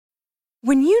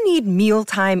When you need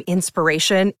mealtime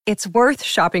inspiration, it's worth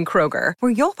shopping Kroger,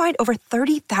 where you'll find over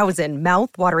 30,000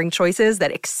 mouth-watering choices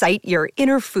that excite your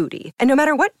inner foodie. And no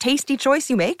matter what tasty choice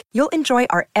you make, you'll enjoy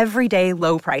our everyday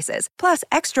low prices, plus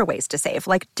extra ways to save,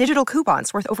 like digital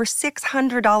coupons worth over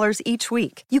 $600 each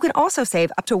week. You can also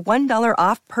save up to $1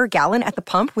 off per gallon at the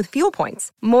pump with fuel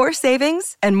points. More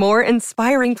savings and more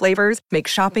inspiring flavors make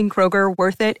shopping Kroger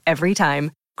worth it every time.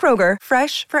 Kroger,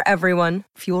 fresh for everyone.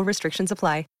 Fuel restrictions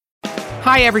apply.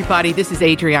 Hi, everybody. This is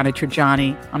Adriana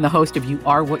Trajani. I'm the host of You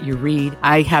Are What You Read.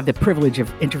 I have the privilege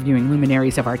of interviewing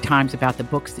luminaries of our times about the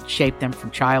books that shaped them from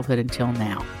childhood until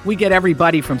now. We get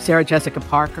everybody from Sarah Jessica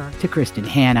Parker to Kristen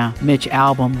Hanna, Mitch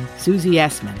Albom, Susie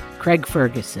Essman, Craig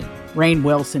Ferguson, Rainn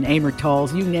Wilson, Amor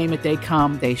Towles, you name it, they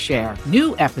come, they share.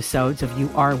 New episodes of You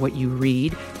Are What You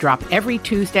Read drop every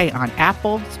Tuesday on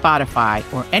Apple, Spotify,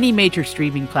 or any major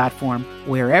streaming platform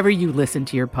wherever you listen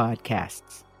to your podcasts.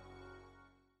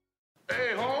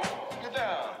 Hey, home, get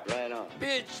down. Right on.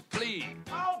 Bitch, please.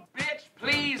 Oh, bitch,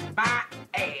 please, my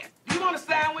ass. You want a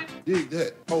sandwich? Dig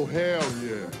that. Oh, hell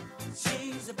yeah.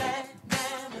 She's a black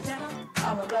man with talent.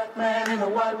 I'm a black man in a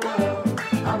white world.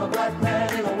 I'm a black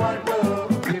man in a white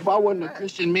world. If I wasn't a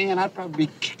Christian man, I'd probably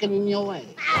be kicking in your ass.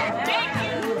 I'm a black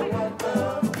man in a white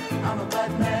world. I'm a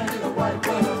black man in a white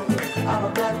world. I'm a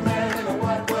black man in a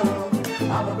white world.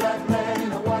 I'm a black man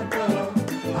in a white world.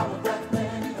 I'm a black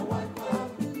man in a white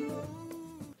world.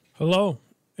 Hello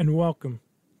and welcome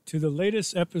to the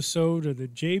latest episode of the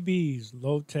JB's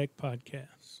Low Tech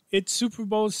Podcast. It's Super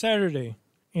Bowl Saturday,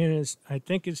 and I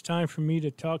think it's time for me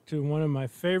to talk to one of my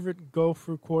favorite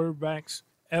Gopher quarterbacks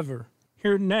ever.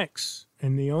 Here next,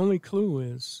 and the only clue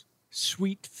is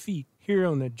Sweet Feet, here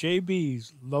on the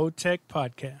JB's Low Tech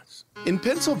Podcast. In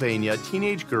Pennsylvania, a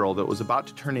teenage girl that was about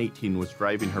to turn 18 was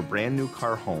driving her brand new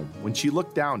car home when she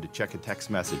looked down to check a text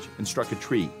message and struck a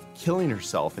tree, killing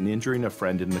herself and injuring a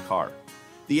friend in the car.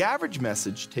 The average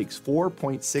message takes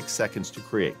 4.6 seconds to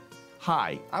create.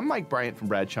 Hi, I'm Mike Bryant from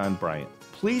Bradshaw & Bryant.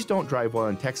 Please don't drive while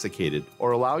intoxicated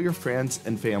or allow your friends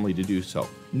and family to do so.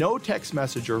 No text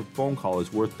message or phone call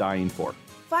is worth dying for.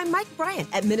 Find Mike Bryant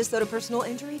at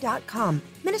MinnesotaPersonalInjury.com.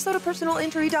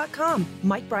 MinnesotaPersonalInjury.com.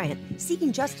 Mike Bryant,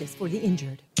 seeking justice for the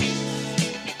injured.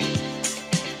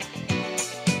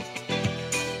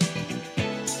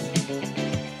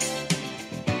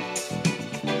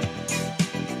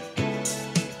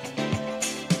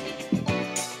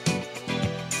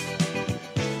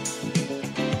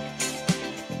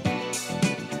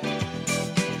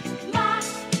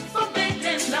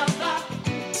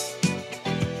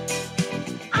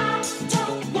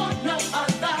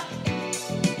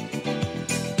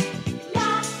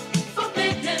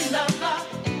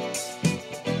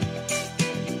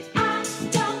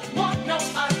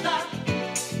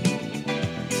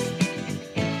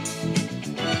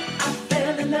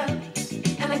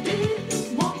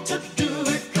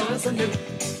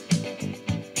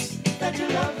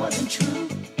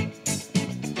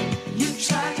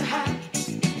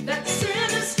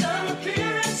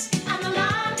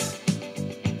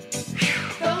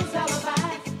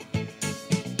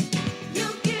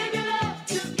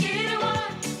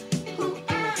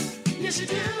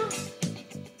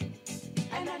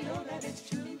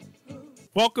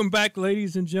 Welcome back,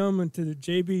 ladies and gentlemen, to the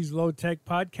JB's Low Tech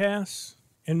Podcast.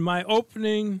 In my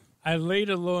opening, I laid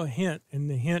a little hint, and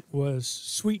the hint was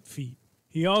Sweet Feet.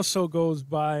 He also goes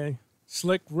by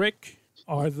Slick Rick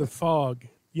or The Fog.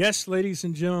 Yes, ladies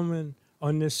and gentlemen,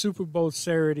 on this Super Bowl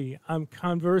Saturday, I'm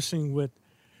conversing with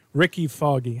Ricky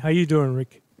Foggy. How you doing,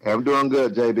 Rick? I'm doing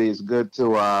good, JB. It's good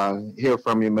to hear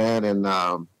from you, man. And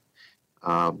I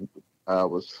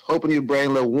was hoping you'd bring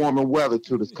a little warmer weather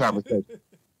to this conversation.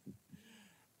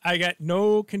 I got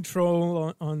no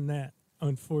control on that,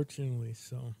 unfortunately.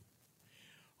 So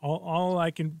all I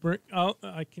can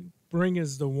bring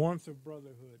is the warmth of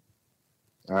brotherhood.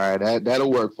 All right,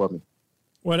 that'll work for me.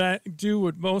 What I do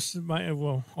with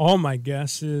all my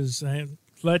guests is I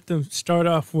let them start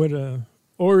off with a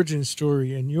origin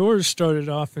story, and yours started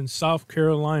off in South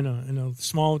Carolina, in a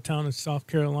small town in South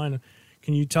Carolina.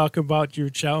 Can you talk about your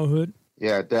childhood?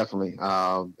 Yeah, definitely.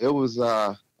 It was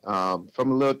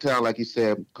from a little town, like you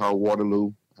said, called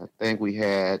Waterloo. I think we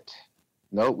didn't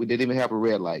even have a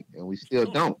red light, and we still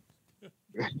don't.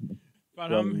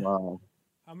 But how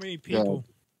many people?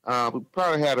 Yeah, we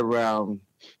probably had around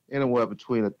anywhere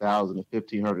between 1,000 and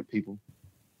 1,500 people.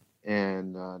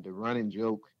 And the running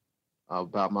joke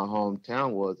about my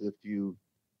hometown was if you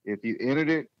entered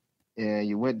it and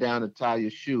you went down to tie your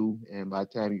shoe, and by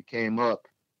the time you came up,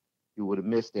 you would have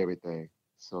missed everything.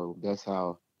 So that's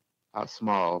how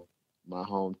small my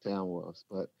hometown was.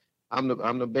 But I'm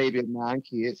the baby of 9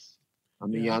 kids.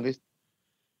 I'm the youngest.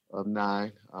 of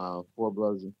nine, 4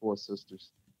 brothers and 4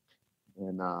 sisters.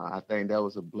 And I think that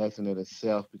was a blessing in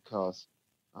itself because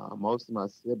most of my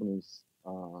siblings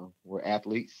were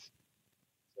athletes.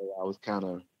 So I was kind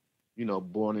of,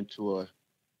 born into a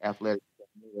athletic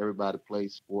family. Everybody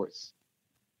plays sports.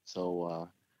 So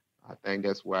I think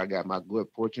that's where I got my good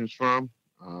fortunes from.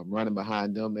 Running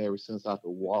behind them ever since I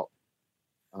could walk.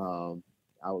 Um,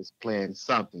 I was playing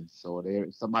something. So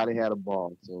somebody had a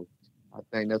ball. So I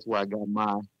think that's where I got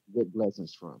my good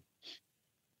blessings from.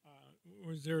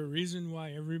 Was there a reason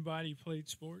why everybody played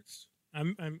sports?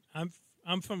 I'm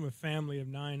from a family of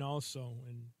nine also,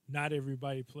 and not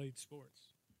everybody played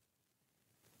sports.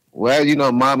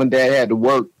 Well, mom and dad had to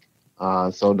work,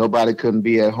 so nobody couldn't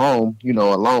be at home,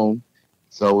 alone.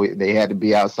 So they had to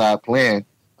be outside playing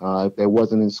if they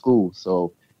wasn't in school.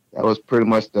 So that was pretty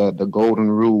much the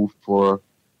golden rule for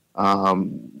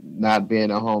not being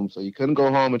at home. So you couldn't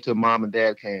go home until mom and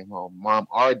dad came home. Mom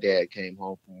or dad came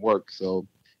home from work. So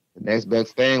the next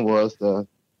best thing was to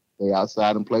stay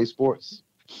outside and play sports.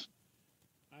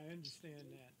 I understand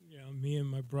that. Me and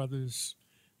my brothers,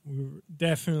 we were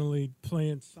definitely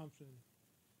playing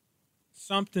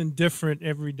something different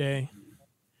every day.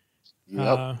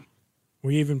 Yep.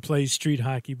 We even played street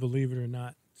hockey, believe it or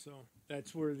not. So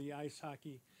that's where the ice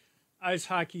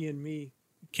hockey in me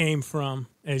came from,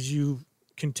 as you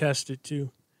contested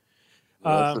to.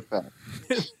 That's a fact.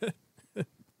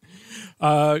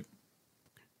 Uh,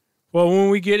 well, when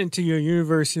we get into your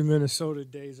University of Minnesota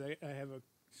days, I have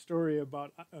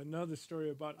another story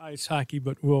about ice hockey,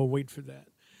 but we'll wait for that.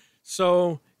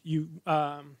 So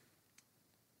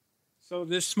so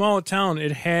this small town,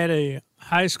 it had a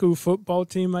high school football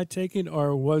team, I take it,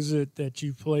 or was it that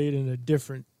you played in a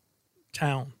different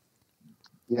town?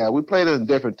 Yeah, we played in a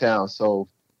different town. So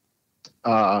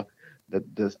uh,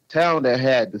 the town that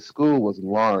had the school was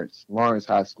Lawrence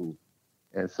High School.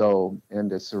 And so in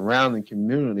the surrounding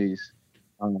communities,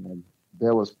 um,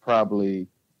 there was probably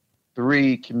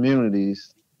 3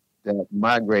 communities that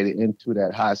migrated into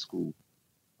that high school.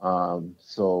 Um,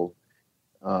 so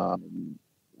um,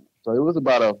 so it was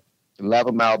about a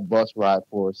 11-mile bus ride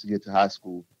for us to get to high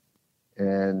school.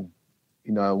 And,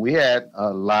 we had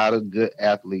a lot of good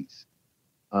athletes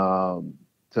um,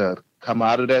 to come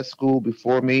out of that school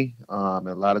before me, and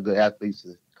a lot of good athletes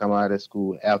to come out of that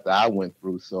school after I went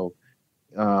through. So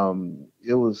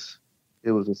it was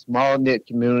a small knit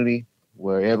community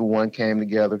where everyone came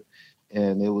together,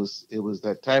 and it was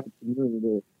that type of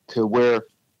community to where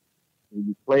when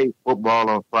you played football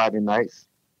on Friday nights,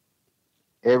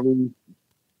 every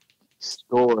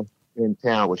store in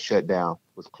town was shut down,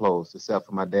 was closed, except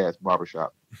for my dad's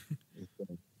barbershop. And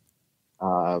so,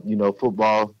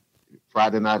 football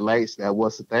Friday night lights, that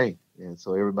was the thing, and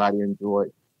so everybody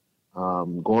enjoyed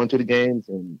going to the games,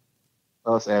 and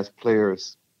us as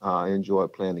players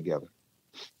enjoyed playing together.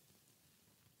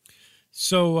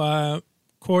 So,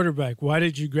 quarterback, why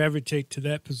did you gravitate to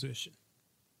that position?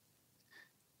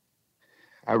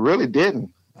 I really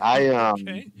didn't. I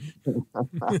Okay.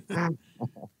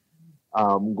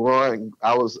 I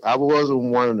wasn't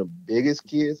one of the biggest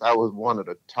kids. I was one of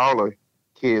the taller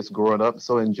kids growing up.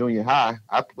 So in junior high,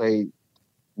 I played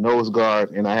nose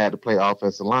guard and I had to play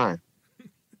offensive line.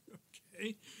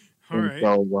 Okay. All And right.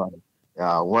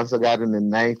 so once I got in the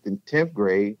ninth and 10th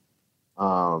grade,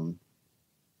 um,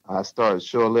 I started to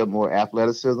show a little more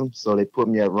athleticism. So they put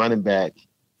me at running back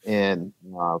and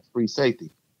free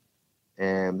safety.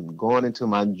 And going into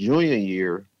my junior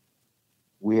year,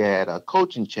 we had a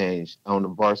coaching change on the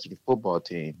varsity football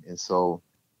team. And so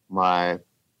my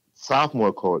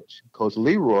sophomore coach, Coach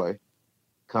Leroy,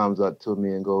 comes up to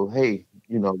me and goes, "Hey,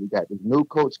 we got this new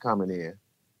coach coming in.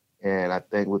 And I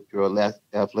think with your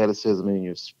athleticism and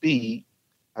your speed,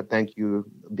 I think you'd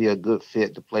be a good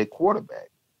fit to play quarterback."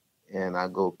 And I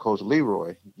go, "Coach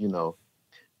Leroy, because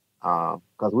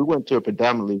we went to a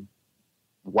predominantly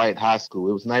white high school.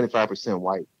 It was 95%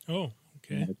 white. Oh,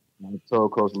 okay. And I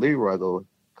told Coach Leroy, I go,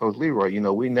 "Coach Leroy,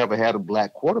 we never had a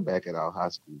black quarterback at our high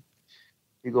school."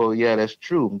 He goes, "Yeah, that's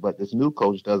true, but this new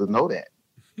coach doesn't know that."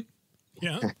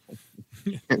 Yeah.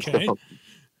 And Okay.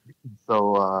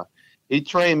 so he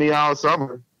trained me all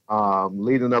summer,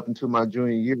 leading up into my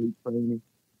junior year. He trained me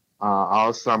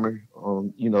all summer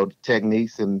on, the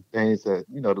techniques and things that,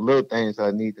 the little things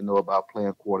I need to know about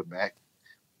playing quarterback.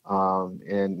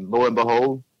 And lo and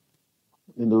behold,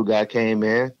 the new guy came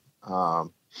in,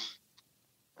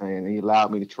 and he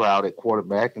allowed me to try out at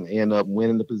quarterback and end up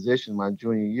winning the position my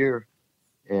junior year.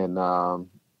 And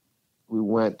we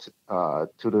went to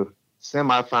the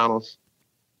semifinals.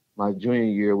 My junior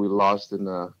year, we lost in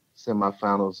the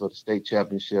semifinals of the state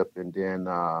championship, and then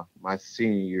my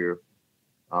senior year,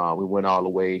 We went all the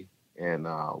way and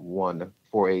won the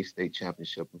 4A state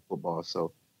championship in football.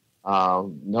 So,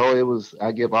 no, it was.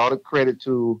 I give all the credit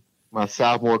to my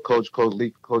sophomore coach,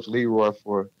 Coach Leroy,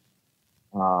 for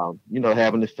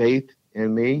having the faith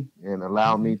in me and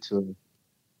allowing me to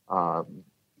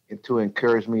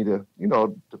encourage me to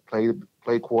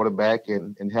play quarterback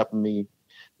and helping me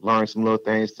learn some little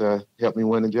things to help me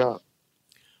win the job.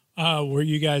 Were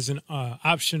you guys an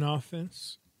option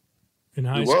offense in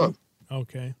high We school? was.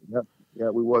 Okay. Yeah,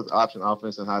 we was option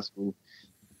offense in high school,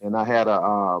 and I had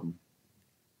a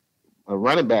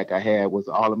running back. I had was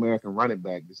an All-American running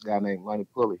back. This guy named Lonnie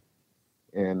Pulley,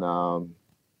 and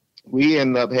we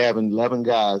ended up having 11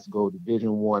 guys go Division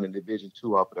I and Division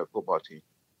II off of that football team.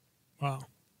 Wow.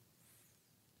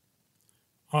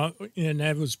 And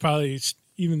that was probably,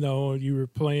 even though you were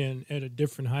playing at a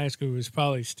different high school, it was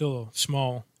probably still a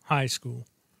small high school.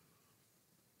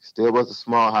 Still was a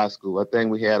small high school. I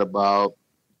think we had about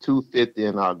 250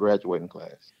 in our graduating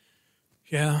class.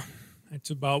 Yeah, that's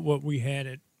about what we had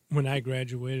it when I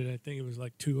graduated. I think it was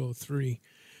like 203.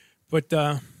 But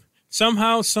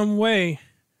somehow, some way,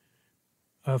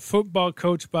 a football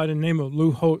coach by the name of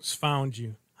Lou Holtz found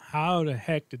you. How the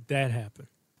heck did that happen?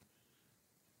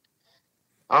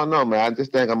 I don't know, man. I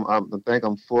just think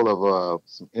I'm full of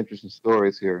some interesting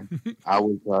stories here. I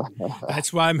was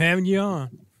That's why I'm having you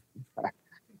on.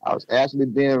 I was actually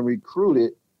being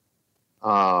recruited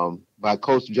by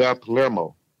Coach John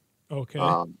Palermo. Okay.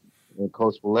 And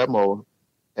Coach Palermo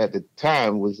at the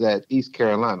time was at East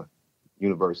Carolina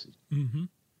University. Mm-hmm.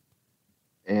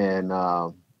 And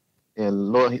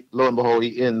lo and behold,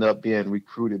 he ended up being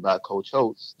recruited by Coach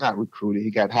Holtz. Not recruited,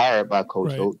 he got hired by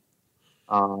Coach Holtz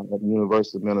at the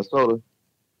University of Minnesota.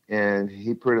 And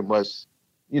he pretty much,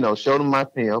 showed him my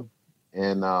film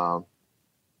and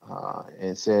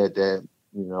said that,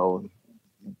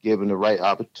 given the right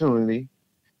opportunity,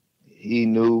 he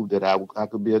knew that I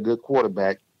could be a good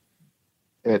quarterback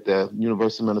at the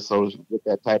University of Minnesota with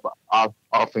that type of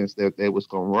offense that they was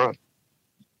going to run.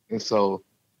 And so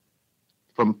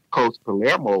from Coach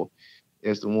Palermo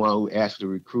is the one who actually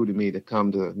recruited me to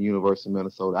come to the University of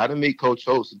Minnesota. I didn't meet Coach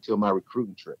Holtz until my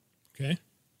recruiting trip. Okay.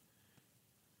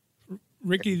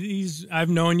 Ricky, I've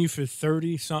known you for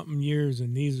 30-something years,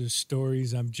 and these are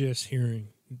stories I'm just hearing.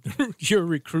 Your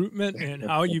recruitment and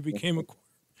how you became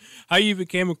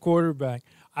a quarterback.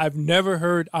 I've never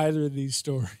heard either of these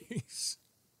stories.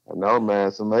 I know, man.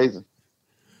 It's amazing.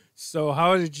 So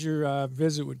how did your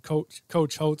visit with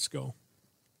Coach Holtz go?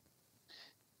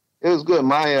 It was good.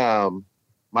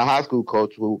 My high school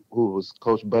coach, who was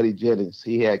Coach Buddy Jennings,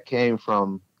 he had came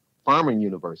from Furman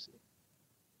University,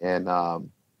 and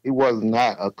he was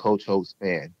not a Coach Holtz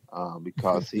fan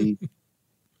because he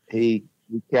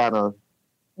kind of,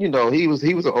 he was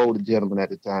an older gentleman at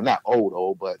the time, not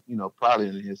old, but probably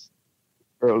in his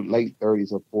late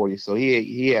 30s or 40s. So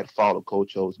he had followed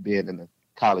Coach Holtz being in the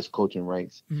college coaching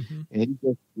ranks, mm-hmm. and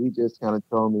he just kind of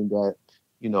told me that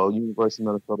University of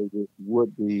Minnesota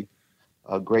would be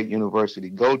a great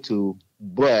university to go to,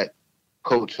 but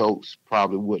Coach Holtz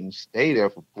probably wouldn't stay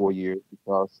there for 4 years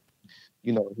because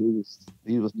he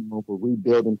was known for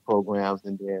rebuilding programs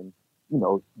and then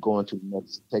going to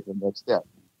taking the next step.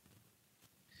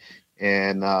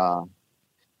 And I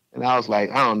was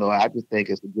like, I don't know, I just think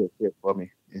it's a good fit for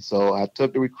me. And so I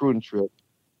took the recruiting trip.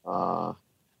 I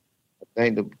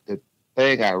think the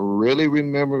thing I really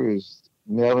remember is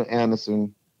Melvin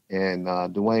Anderson and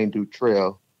Dwayne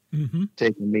Dutrell mm-hmm.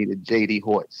 taking me to J.D.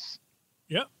 Hort's.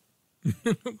 Yep.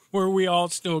 Where we all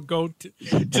still go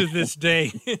to this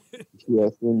day.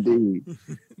 Yes, indeed.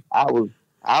 I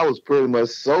was pretty much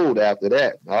sold after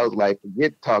that. I was like,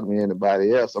 forget talking to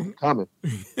anybody else. I'm coming.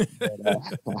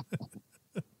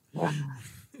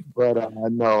 But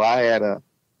no, I had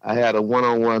a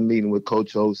one-on-one meeting with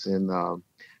Coach Holtz, and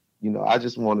I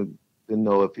just wanted to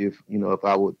know if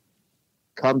I would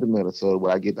come to Minnesota,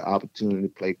 would I get the opportunity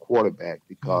to play quarterback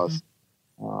because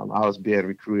I was being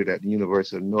recruited at the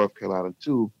University of North Carolina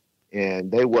too,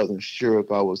 and they wasn't sure if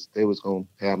they was going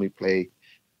to have me play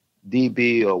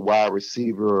DB or wide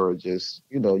receiver or just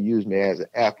use me as an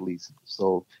athlete.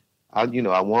 So I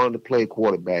wanted to play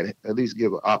quarterback, at least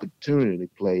give an opportunity to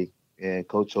play, and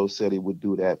Coach Holtz said he would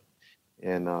do that,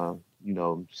 and so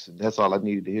that's all I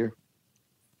needed to hear.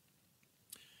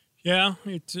 Yeah,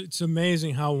 it's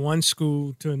amazing how one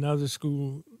school to another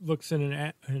school looks at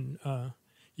an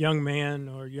young man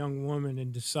or young woman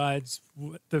and decides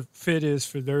what the fit is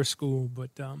for their school. But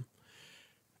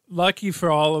lucky for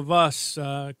all of us,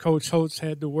 Coach Holtz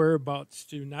had the whereabouts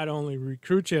to not only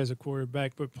recruit you as a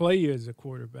quarterback, but play you as a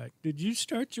quarterback. Did you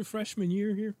start your freshman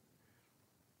year here?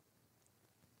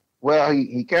 Well,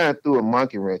 he kind of threw a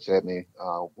monkey wrench at me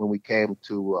when we came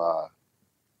to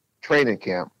training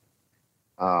camp,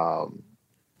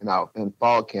 in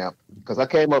fall camp, because I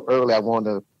came up early. I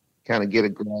wanted to kind of get a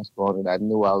grasp on it. I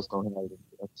knew I was going to have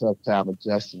a tough time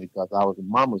adjusting because I was a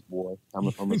mama's boy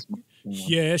coming from a small town.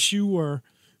 Yes, you were.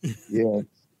 Yeah,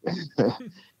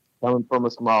 coming from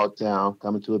a small town,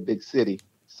 coming to a big city.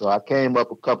 So I came up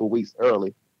a couple weeks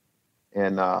early,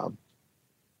 and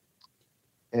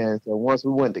so once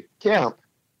we went to camp,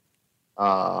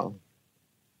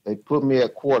 they put me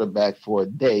at quarterback for a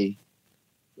day,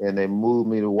 and they moved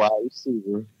me to wide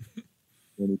receiver,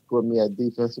 and he put me at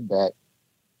defensive back,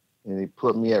 and he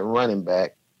put me at running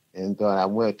back, and then I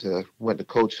went to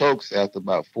Coach Hoax after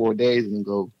about 4 days and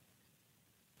go,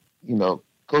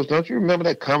 Coach, don't you remember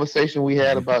that conversation we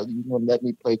had about you want to let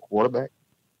me play quarterback?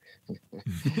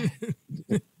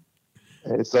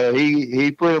 And so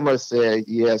he pretty much said,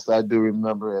 yes, I do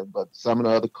remember it, but some of the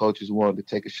other coaches wanted to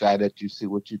take a shot at you, see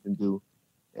what you can do.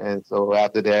 And so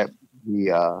after that, he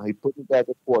put me back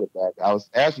at quarterback. I was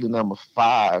actually number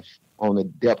 5 on the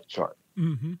depth chart,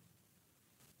 because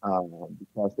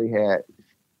they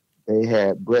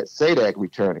had Brett Sadak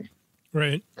returning,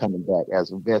 coming back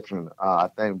as a veteran. I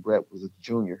think Brett was a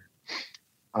junior,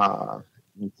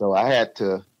 and so I had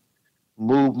to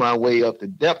move my way up the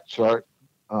depth chart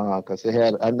because they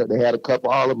had a couple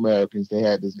All-Americans. They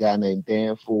had this guy named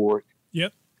Dan Ford.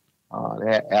 Yep.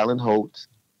 They had Alan Holtz.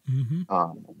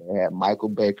 They had Michael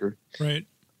Baker. Right.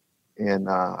 And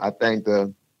I think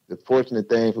the fortunate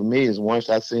thing for me is once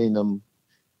I seen them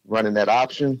running that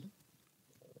option,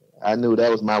 I knew that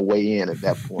was my way in at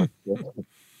that point.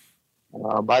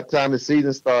 By the time the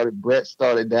season started, Brett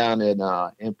started down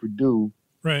in Purdue.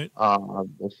 Right.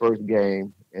 The first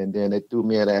game, and then they threw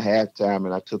me in at halftime,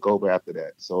 and I took over after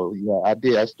that. So yeah, I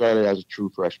did. I started as a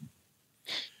true freshman.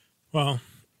 Well,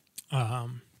 I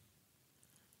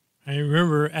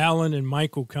remember Alan and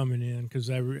Michael coming in because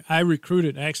I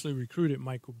recruited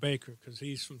Michael Baker because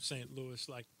he's from St. Louis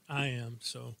like I am.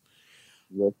 So,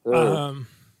 yes, sir.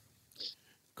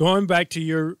 Going back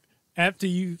to after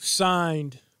you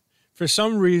signed, for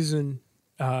some reason,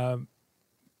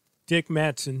 Dick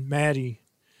Mattson, Matty,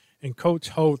 and Coach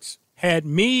Holtz had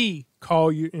me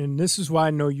call you, and this is why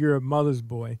I know you're a mother's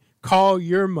boy, call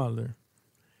your mother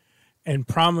and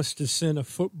promise to send a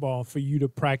football for you to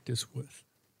practice with.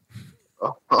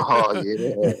 Oh,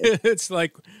 yeah. It's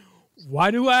like, why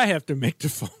do I have to make the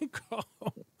phone call?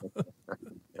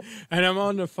 And I'm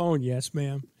on the phone. Yes,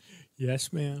 ma'am.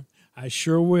 Yes, ma'am. I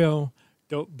sure will.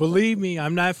 Don't believe me.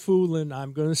 I'm not fooling.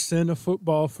 I'm going to send a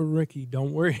football for Ricky.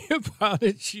 Don't worry about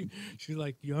it. She's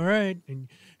like, you all right? And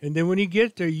then when you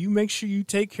get there, you make sure you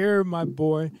take care of my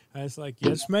boy. I was like,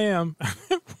 yes, ma'am.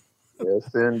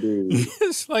 Yes, indeed.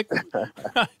 It's like,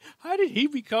 how did he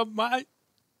become my?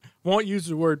 Won't use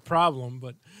the word problem,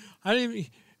 but I didn't.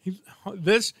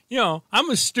 I'm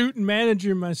a student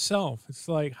manager myself. It's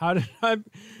like, how did I,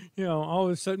 all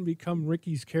of a sudden become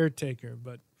Ricky's caretaker?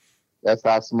 But that's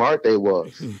how smart they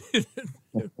was.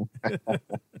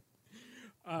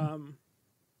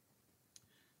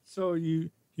 So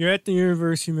you're at the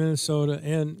University of Minnesota,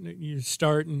 and you're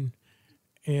starting,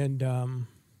 and I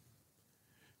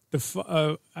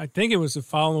think it was the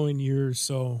following year or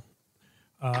so.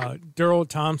 Daryl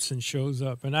Thompson shows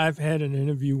up, and I've had an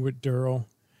interview with Daryl,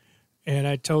 and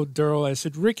I told Daryl, I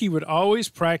said, Ricky would always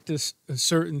practice a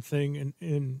certain thing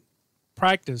in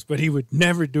practice, but he would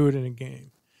never do it in a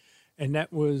game. And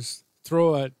that was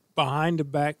throw a behind the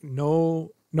back,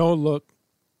 no look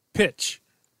pitch.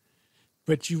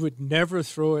 But you would never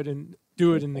throw it and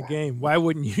do it in the game. Why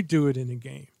wouldn't you do it in a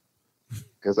game?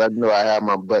 Because I knew I had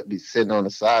my butt be sitting on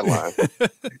the sideline.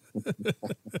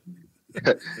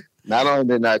 Not only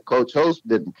did not Coach Host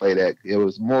didn't play that, it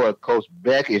was more Coach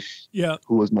Beckish,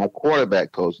 who was my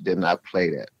quarterback coach, did not play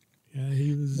that. Yeah,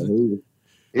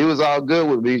 he was all good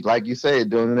with me, like you said,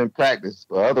 doing it in practice.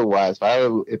 But otherwise,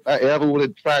 if I ever would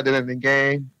have tried it in the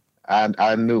game,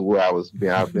 I knew where I was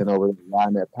being. I've been over the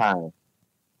line that time.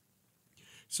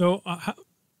 So,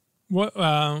 what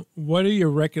are your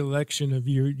recollection of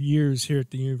your years here at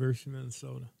the University of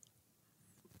Minnesota?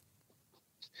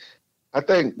 I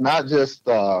think not just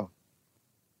have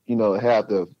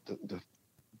the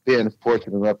being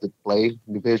fortunate enough to play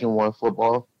Division I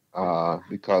football,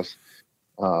 because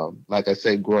like I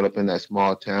say, growing up in that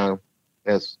small town,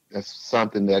 that's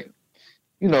something that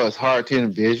it's hard to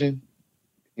envision.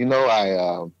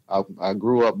 I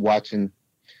grew up watching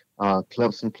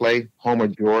Clemson play. Homer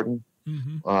Jordan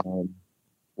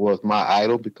was my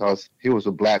idol because he was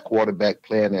a black quarterback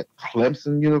playing at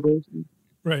Clemson University.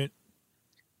 Right.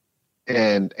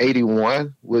 And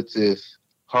 81, which is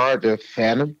hard to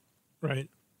fathom Right.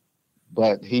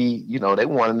 But he, they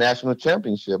won a national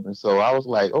championship. And so I was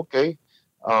like, okay,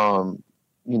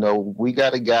 we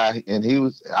got a guy, and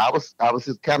I was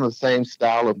his kind of the same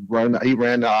style of run. He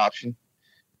ran the option.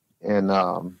 And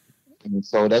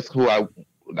so that's who I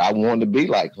wanted to be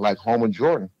like Homer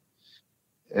Jordan.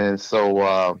 And so,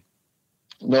 I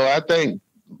think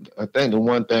the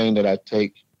one thing that I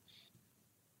take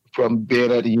from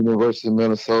being at the University of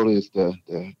Minnesota is the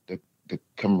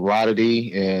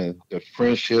camaraderie and the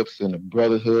friendships and the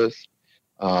brotherhoods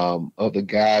of the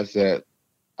guys that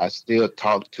I still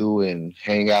talk to and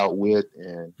hang out with.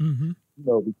 And,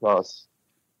 because,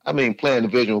 playing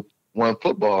Division I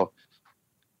football,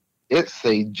 it's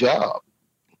a job.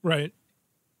 Right.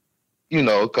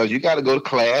 Because you got to go to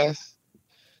class.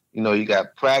 You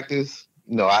got practice.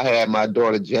 I had my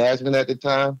daughter Jasmine at the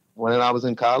time when I was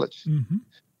in college. Mm-hmm.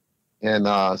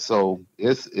 And so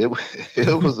it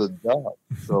was a job.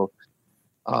 So,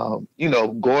 going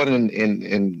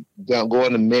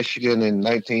to Michigan in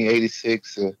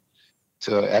 1986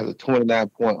 to as a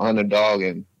 29-point underdog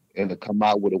and to come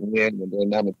out with a win and they're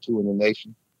number 2 in the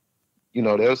nation.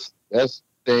 That's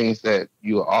things that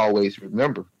you always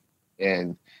remember.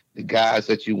 And the guys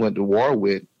that you went to war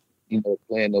with,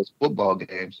 playing those football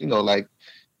games, like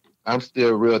I'm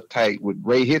still real tight with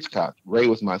Ray Hitchcock. Ray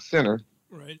was my center.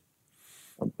 Right.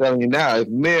 I'm telling you now, if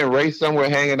me and Ray somewhere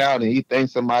hanging out and he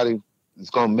thinks somebody is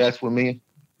going to mess with me,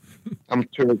 I'm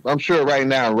sure right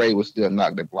now Ray would still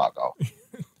knock that block off.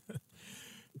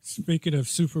 Speaking of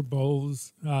Super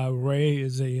Bowls, Ray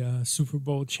is a Super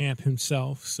Bowl champ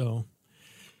himself. So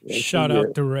shout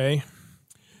out to Ray.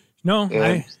 No,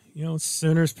 Yeah.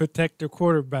 centers protect their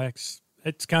quarterbacks.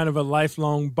 It's kind of a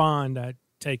lifelong bond, I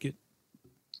take it.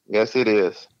 Yes, it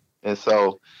is. And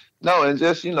so, and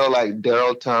just, like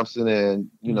Darrell Thompson and,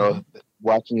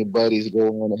 watching your buddies go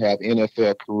on to have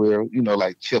NFL career,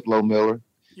 like Chip Lohmiller.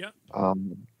 Yep.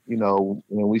 And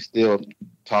we still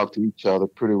talk to each other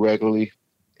pretty regularly.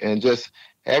 And just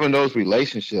having those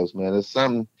relationships, man, it's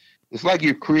like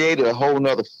you created a whole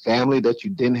nother family that you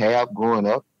didn't have growing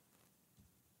up.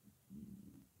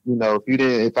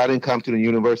 If I didn't come to the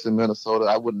University of Minnesota,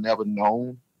 I would have never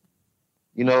known,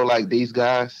 like these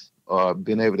guys, or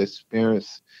been able to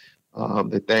experience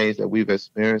the things that we've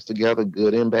experienced together,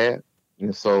 good and bad.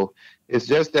 And so it's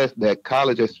just that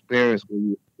college experience where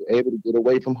you're able to get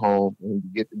away from home and you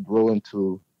get to grow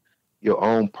into your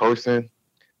own person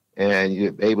and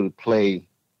you're able to play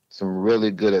some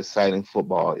really good, exciting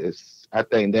football. I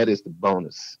think that is the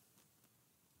bonus.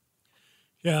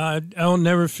 Yeah, I'll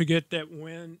never forget that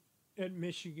win at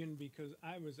Michigan because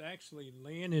I was actually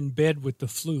laying in bed with the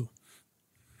flu.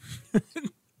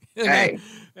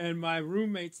 And my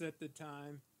roommates at the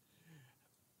time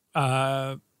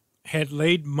had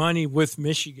laid money with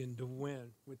Michigan to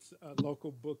win with a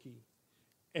local bookie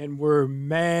and were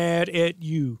mad at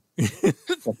you. They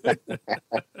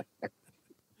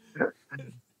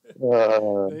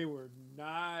were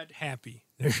not happy.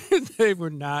 They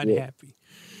were not happy.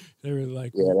 They were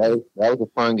like, that was a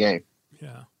fun game.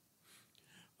 Yeah.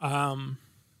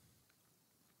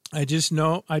 I just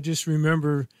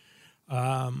remember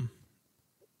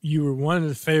you were one of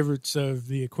the favorites of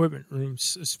the equipment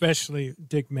rooms, especially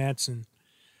Dick Mattson.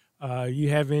 You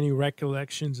have any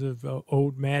recollections of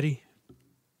old Matty?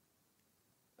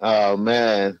 Oh,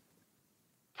 man,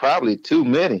 probably too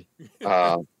many.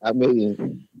 Max,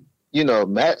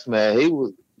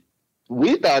 man,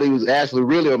 we thought he was actually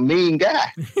really a mean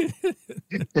guy.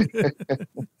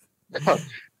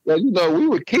 Well, we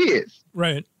were kids.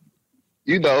 Right.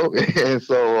 And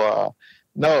so,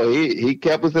 no, he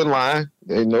kept us in line.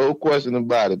 There's no question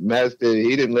about it. Max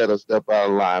he didn't let us step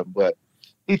out of line, but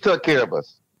he took care of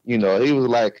us. He was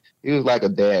like a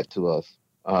dad to us.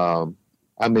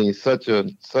 Such a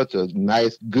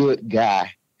nice, good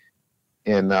guy.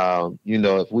 And,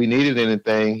 if we needed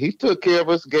anything, he took care of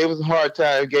us, gave us a hard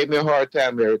time, gave me a hard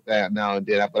time every time now and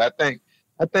then. But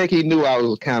I think he knew I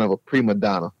was kind of a prima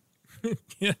donna.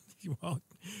 Yeah. Well,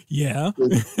 yeah.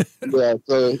 Yeah.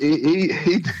 So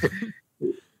he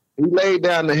laid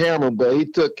down the hammer, but he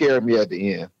took care of me at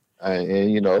the end.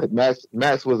 And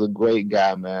Max was a great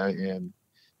guy, man.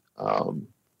 And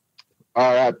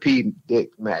R.I.P.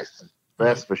 Dick Mattson.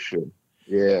 That's for sure.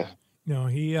 Yeah. No,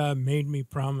 he made me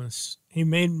promise. He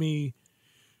made me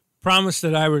promise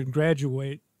that I would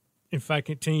graduate if I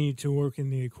continued to work in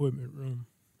the equipment room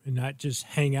and not just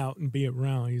hang out and be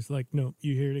around. He's like, no,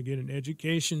 you're here to get an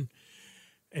education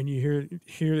and you're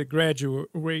here to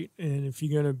graduate. And if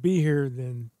you're going to be here,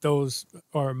 then those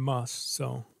are a must.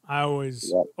 So I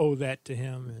always owe that to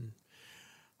him. And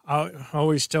I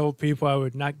always tell people I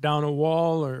would knock down a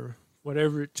wall or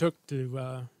whatever it took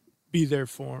to be there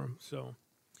for them. So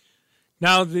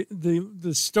now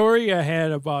the story I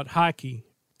had about hockey,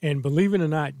 and believe it or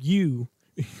not,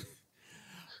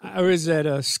 I was at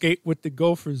a Skate with the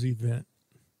Gophers event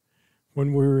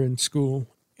when we were in school,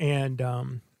 and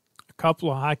a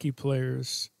couple of hockey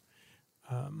players,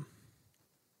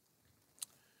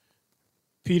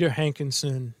 Peter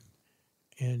Hankinson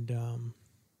and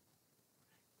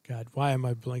God, why am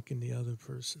I blanking the other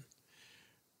person?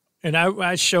 And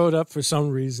I showed up for some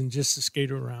reason just to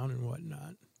skate around and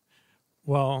whatnot.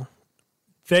 Well,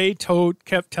 they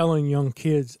kept telling young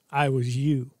kids I was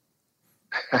you.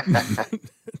 And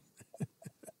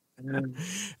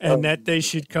that they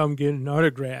should come get an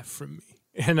autograph from me.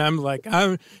 And I'm like,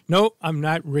 nope, I'm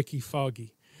not Ricky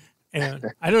Foggy.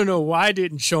 And I don't know why I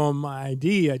didn't show them my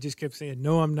ID. I just kept saying,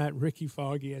 no, I'm not Ricky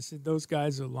Foggy. I said, those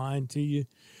guys are lying to you.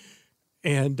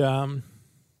 And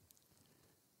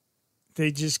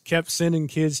they just kept sending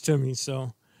kids to me.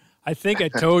 So I think I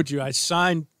told you I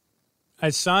signed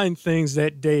things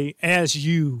that day as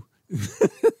you.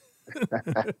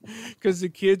 Because the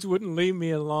kids wouldn't leave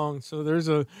me alone. So there's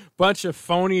a bunch of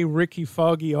phony Ricky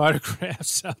Foggy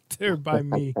autographs out there by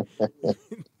me.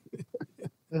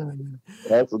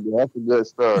 That's a good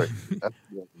story. That's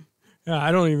good.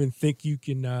 I don't even think you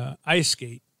can ice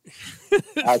skate.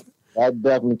 I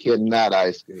definitely cannot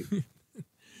ice skate.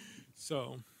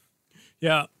 So,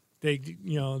 yeah,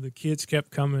 the kids kept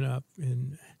coming up,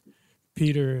 and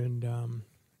Peter and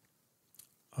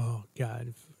oh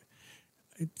God,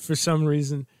 for some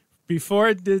reason, before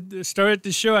I started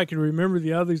the show, I could remember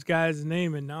the other guy's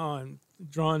name, and now I'm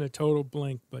drawing a total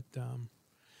blank. But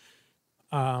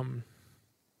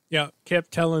yeah,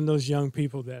 kept telling those young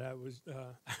people that I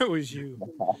was you.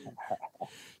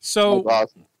 So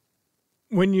That's awesome.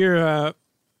 when your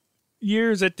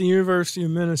years at the University of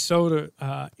Minnesota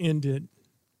ended,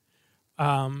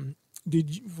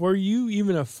 were you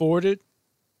even afforded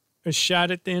a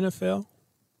shot at the NFL?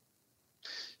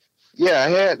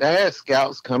 Yeah, I had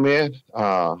scouts come in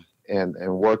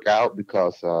and work out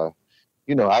because I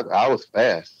was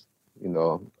fast.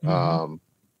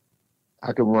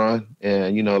 I could run,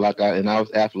 and I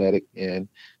was athletic, and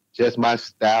just my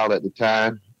style at the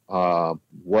time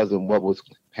wasn't what was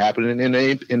happening in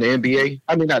the NBA.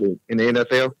 I mean, not in the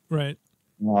NFL. Right.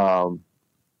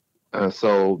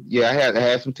 So yeah, I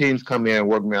had some teams come in and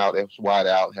work me out as wide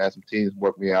out. Had some teams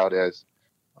work me out as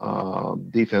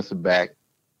defensive back,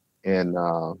 and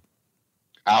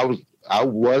I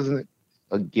wasn't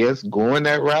against going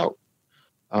that route,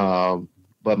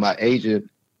 but my agent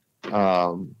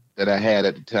that I had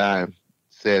at the time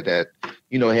said that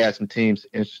he had some teams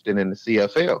interested in the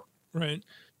CFL. Right.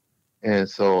 And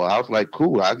so I was like,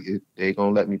 cool, they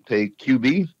going to let me play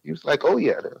QB? He was like, oh,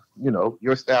 yeah,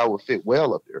 your style would fit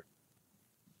well up there.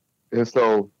 And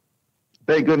so,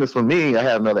 thank goodness for me, I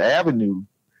had another avenue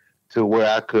to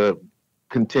where I could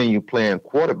continue playing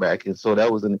quarterback. And so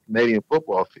that was in the Canadian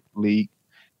Football League.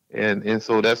 And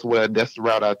so that's the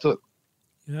route I took.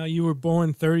 Yeah, you were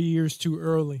born 30 years too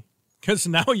early, because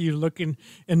now you're looking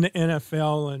in the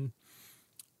NFL, and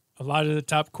a lot of the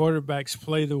top quarterbacks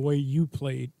play the way you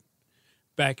played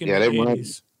back in the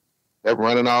 80s. They're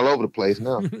running all over the place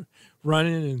now.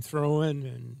 Running and throwing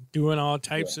and doing all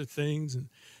types of things, and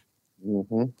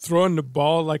mm-hmm. throwing the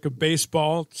ball like a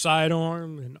baseball,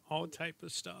 sidearm, and all type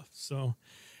of stuff. So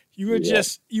you were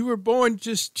you were born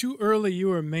just too early. You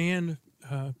were a man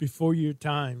before your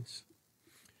times.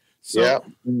 So, yeah,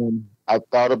 I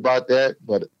thought about that,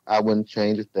 but I wouldn't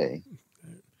change a thing.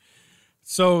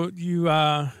 So you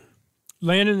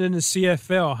landed in the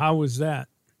CFL. How was that?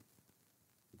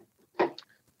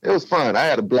 It was fun. I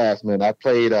had a blast, man. I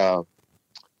played.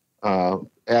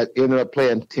 Ended up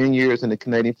playing 10 years in the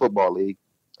Canadian Football League.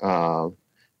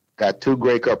 Got 2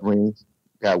 Grey Cup rings.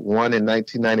 Got one in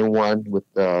 1991 with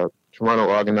the Toronto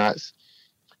Argonauts,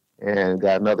 and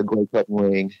got another Grey Cup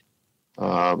ring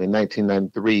in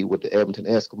 1993 with the Edmonton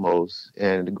Eskimos.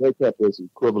 And the Grey Cup is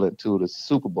equivalent to the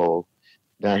Super Bowl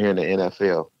down here in the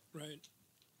NFL. Right.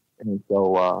 And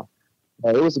so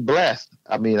it was a blast.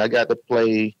 I mean, I got to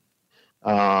play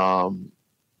with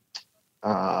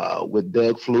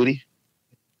Doug Flutie.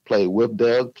 Played with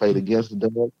Doug, played against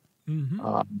Doug.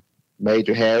 Mm-hmm.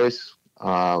 Major Harris.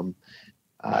 I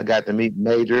got to meet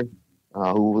Major,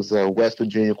 who was a West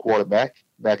Virginia quarterback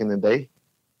back in the day,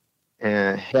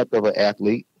 and heck of an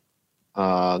athlete.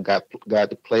 Got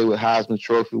to play with Heisman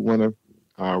Trophy winner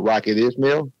Rocket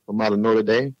Ismail from out of Notre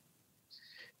Dame,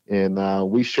 and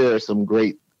we shared some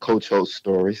great Coach Host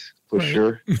stories for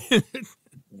sure.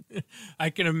 I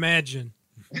can imagine.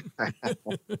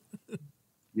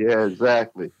 Yeah,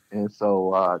 exactly. And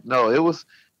so, no, it was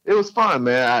It was fun,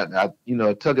 man. I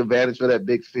took advantage of that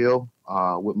big field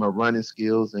with my running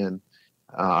skills and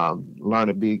learned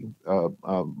to be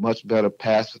a much better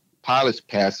polished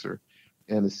passer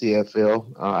in the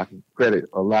CFL. I can credit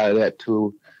a lot of that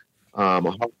to a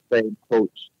Hall of Fame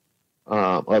coach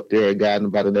up there, a guy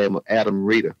by the name of Adam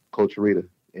Reeder, Coach Reeder.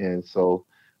 And so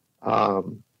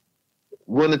um,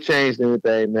 wouldn't have changed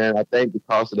anything, man. I think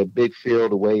because of the big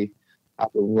field, the way I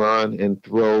can run and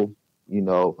throw,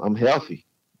 I'm healthy.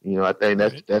 I think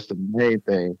that's the main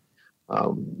thing.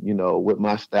 With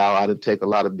my style, I didn't take a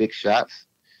lot of big shots,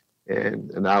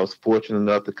 and I was fortunate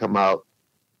enough to come out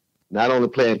not only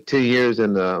playing 10 years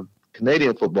in the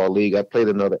Canadian Football League, I played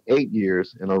another 8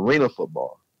 years in arena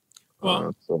football.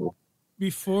 Well, So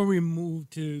before we move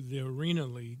to the Arena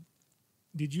League,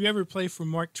 did you ever play for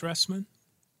Mark Trestman?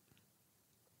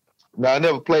 no, I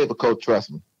never played for Coach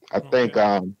Trestman. I think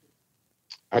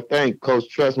Coach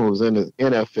Trestman was in the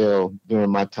NFL during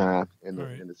my time in the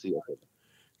CFL.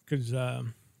 Because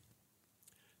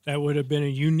that would have been a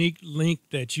unique link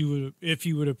that you would, if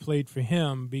you would have played for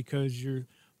him, because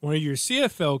one of your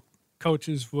CFL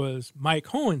coaches was Mike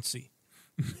Hohensee,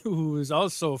 who was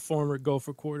also a former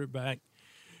Gopher quarterback,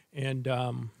 and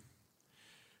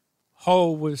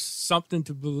Ho was something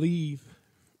to believe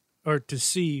or to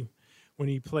see when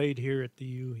he played here at the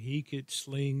U. He could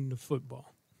sling the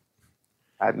football.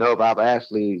 I know, I've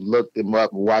actually looked him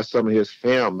up and watched some of his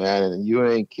film, man, and you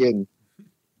ain't kidding.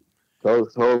 Coach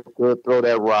Ho could throw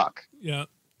that rock. Yeah,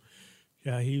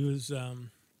 he was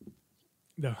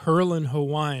the hurling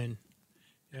Hawaiian.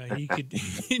 Yeah, he could.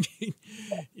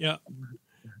 Yeah,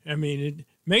 I mean, it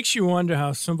makes you wonder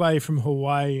how somebody from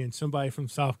Hawaii and somebody from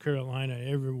South Carolina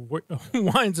ever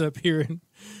winds up here in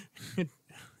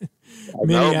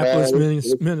Minneapolis,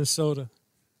 Minnesota.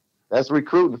 That's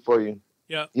recruiting for you.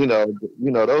 Yeah,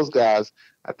 those guys.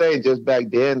 I think just back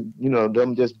then,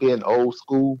 them just being old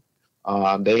school.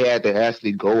 They had to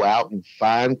actually go out and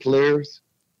find players,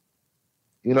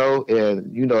 and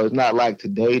it's not like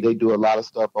today. They do a lot of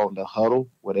stuff on the huddle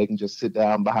where they can just sit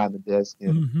down behind the desk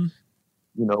and,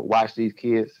 watch these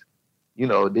kids.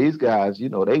 These guys, they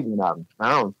went out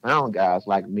and found guys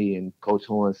like me and Coach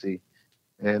Hornsey.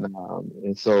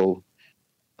 And so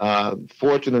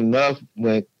fortunate enough,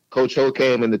 when Coach Ho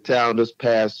came into town this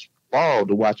past fall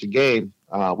to watch a game,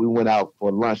 we went out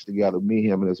for lunch together, me,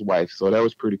 him, and his wife. So that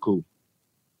was pretty cool.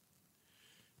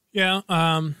 Yeah.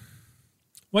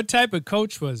 What type of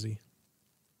coach was he?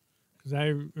 Because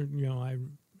I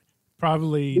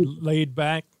probably laid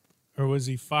back, or was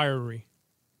he fiery?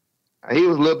 He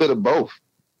was a little bit of both,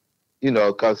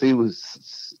 because he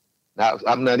was.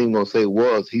 I'm not even gonna say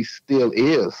was. He still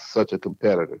is such a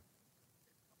competitor.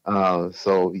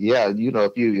 So yeah,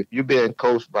 if you're being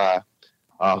coached by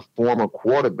a former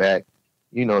quarterback,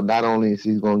 not only is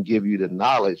he going to give you the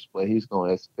knowledge, but he's going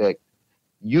to expect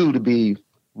you to be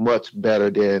much better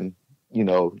than,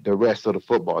 the rest of the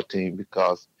football team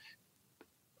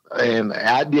and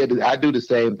I do the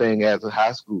same thing as a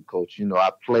high school coach.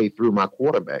 I play through my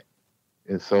quarterback.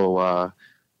 And so,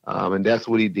 and that's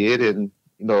what he did. And,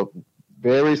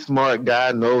 very smart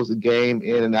guy, knows the game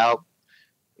in and out,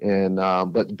 and,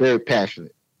 but very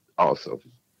passionate also.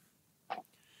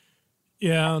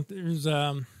 Yeah, there's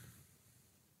I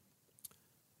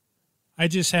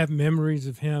just have memories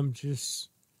of him.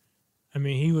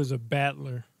 He was a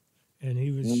battler, and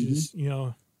he was just,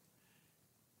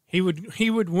 he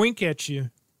would wink at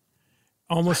you,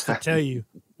 almost to tell you,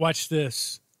 "Watch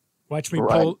this, watch me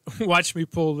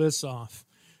pull this off,"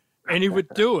 and he would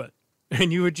do it,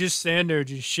 and you would just stand there,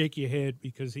 just shake your head,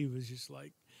 because he was just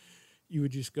like, you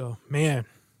would just go, "Man,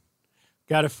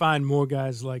 got to find more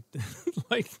guys like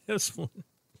this one."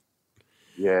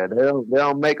 Yeah, they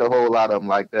don't make a whole lot of them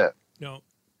like that. No,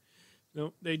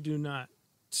 they do not.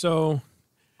 So,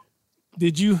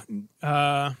 did you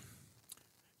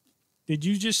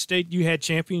just state you had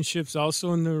championships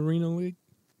also in the Arena League?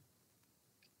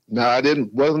 No, I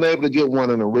wasn't able to get one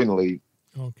in the Arena League.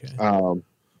 Okay.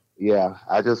 Yeah,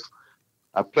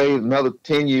 I played another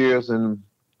 10 years 8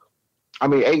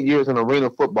 years in arena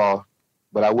football,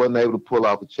 but I wasn't able to pull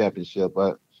off a championship.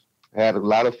 But I had a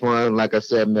lot of fun. Like I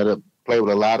said, played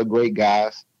with a lot of great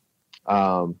guys.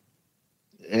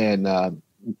 And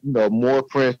more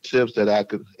friendships that I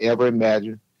could ever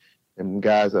imagine, and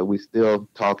guys that we still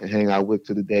talk and hang out with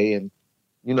to the day. And,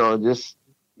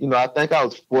 I think I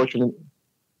was fortunate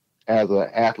as an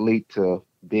athlete to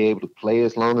be able to play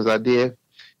as long as I did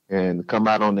and come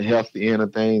out on the healthy end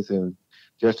of things, and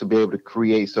just to be able to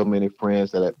create so many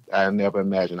friends that I never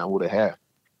imagined I would have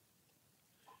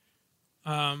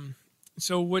had.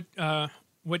 So what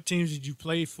teams did you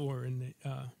play for in the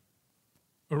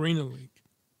Arena League?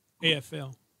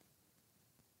 AFL.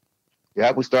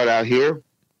 Yeah, we started out here.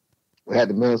 We had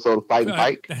the Minnesota Fighting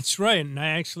Pike. That's right, and I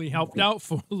actually helped out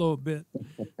for a little bit.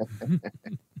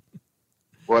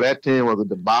 Well, that team was a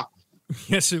debacle.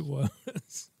 Yes, it was.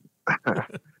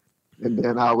 And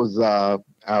then I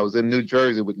was in New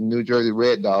Jersey with the New Jersey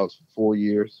Red Dogs for 4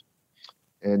 years,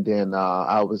 and then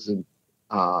I was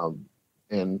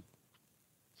in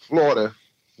Florida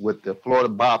with the Florida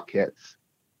Bobcats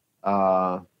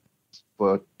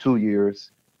for 2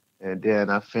 years, and then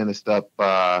I finished up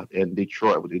in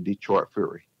Detroit with the Detroit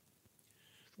Fury.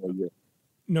 So,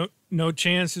 yeah. No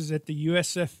chances at the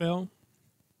USFL?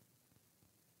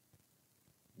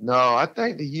 No, I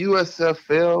think the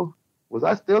USFL, was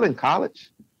I still in college?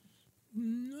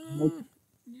 No,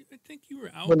 I think you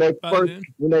were out When they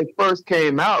first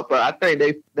came out, but I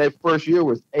think their first year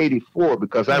was 84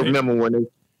 because I remember when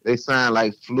they signed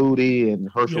like Flutie and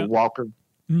Herschel Walker.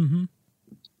 Mm-hmm.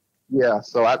 Yeah,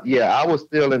 so I was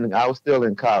still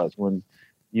in college when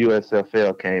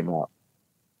USFL came out.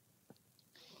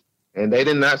 And they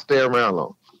did not stay around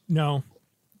long. No.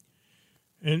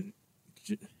 And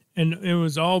it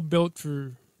was all built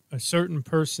for a certain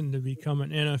person to become an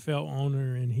NFL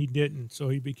owner, and he didn't, so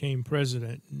he became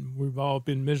president. And we've all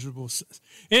been miserable since.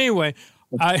 Anyway,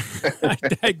 I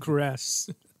digress.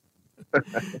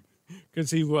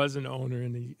 Because he was an owner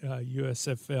in the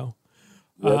USFL.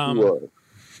 Yes, he was.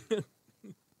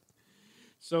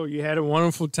 So you had a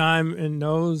wonderful time in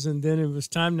those, and then it was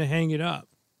time to hang it up.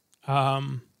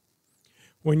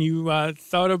 When you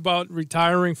thought about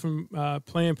retiring from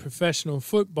playing professional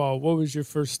football, what was your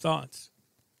first thoughts?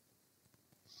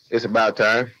 It's about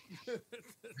time.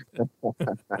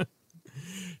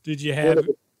 Did you have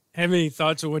any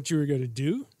thoughts of what you were going to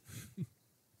do?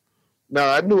 No,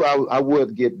 I knew I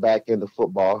would get back into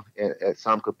football at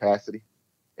some capacity.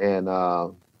 And,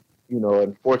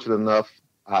 unfortunate enough,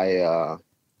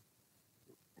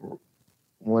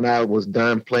 when I was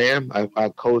done playing, I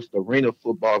coached Arena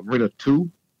 2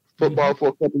 football for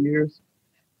a couple of years.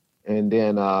 And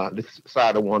then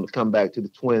decided I wanted to come back to the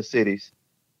Twin Cities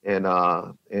and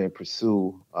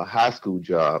pursue a high school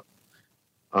job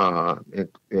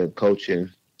in coaching.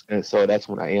 And so that's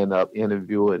when I ended up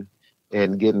interviewing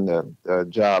and getting the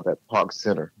job at Park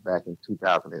Center back in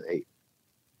 2008.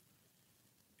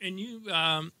 And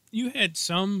you had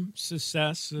some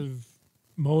success of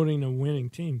molding a winning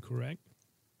team, correct?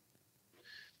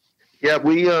 Yeah,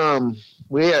 we had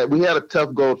a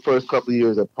tough go the first couple of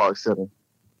years at Park Center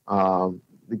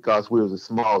because we was a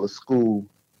smaller school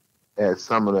at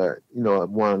some of the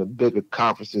one of the bigger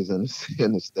conferences in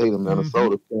the state of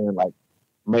Minnesota, playing like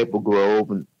Maple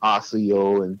Grove and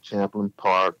Osseo and Champlain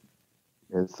Park.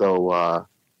 And so,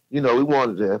 we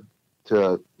wanted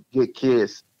to get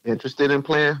kids interested in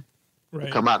playing, to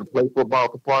come out and play football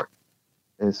at the park.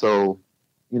 And so,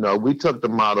 we took the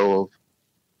motto of,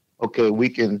 okay, we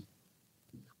can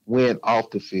win off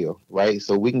the field, right?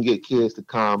 So we can get kids to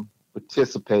come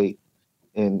participate.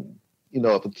 And,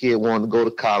 if a kid wanted to go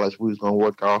to college, we was going to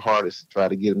work our hardest to try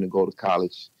to get them to go to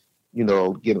college,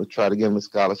 try to get them a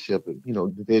scholarship at,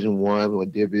 Division I or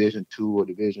Division II or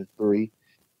Division III.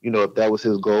 If that was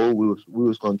his goal, we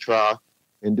was going to try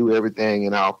and do everything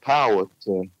in our power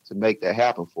to make that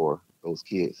happen for those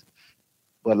kids.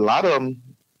 But a lot of them,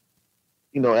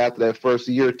 after that first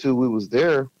year or two we was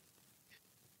there,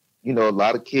 a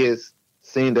lot of kids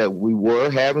seen that we were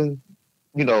having,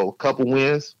 a couple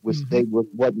wins, which they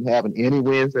wasn't having any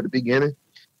wins at the beginning.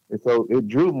 And so it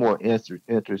drew more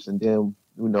interest. And then,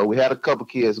 we had a couple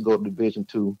kids go to Division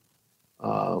II.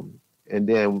 And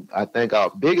then I think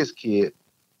our biggest kid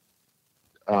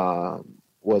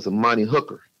was Amani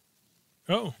Hooker.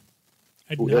 Oh,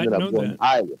 I did who not ended know up going that. to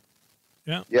Iowa.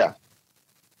 Yeah.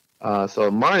 Yeah. So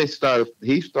Amani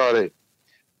started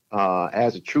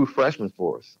as a true freshman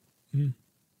for us.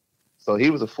 So he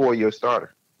was a 4-year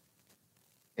starter.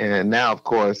 And now, of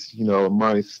course,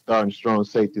 Amani's starting strong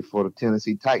safety for the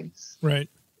Tennessee Titans. Right.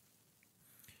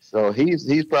 So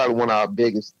he's probably one of our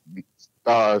biggest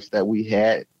stars that we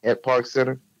had at Park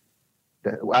Center.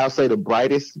 I'll say the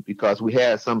brightest because we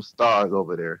had some stars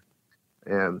over there.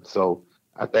 And so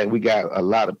I think we got a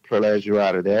lot of pleasure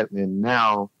out of that. And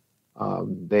now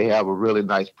they have a really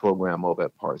nice program over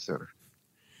at Park Center.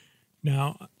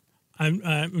 Now,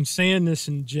 I'm saying this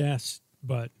in jest,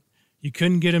 but you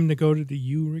couldn't get him to go to the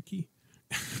U, Ricky?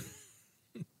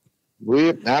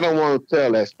 I don't want to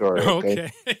tell that story.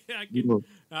 Okay.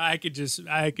 I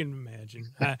can imagine.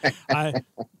 I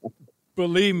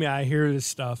believe me, I hear this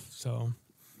stuff. So,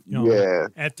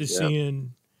 after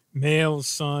seeing Male's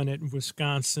son at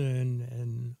Wisconsin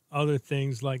and other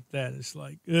things like that, it's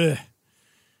like, ugh.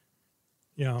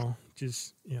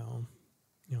 just, Yeah,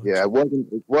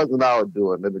 it wasn't our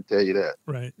doing, let me tell you that.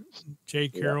 right. Jay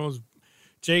Carroll's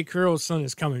son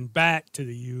is coming back to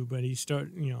the U, but he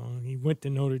went to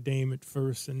Notre Dame at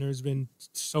first, and there's been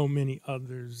so many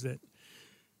others that,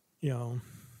 who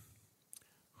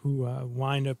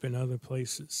wind up in other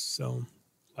places. So,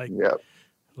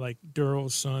 like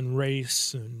Durrell's son,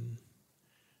 Race, and,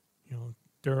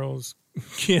 Durrell's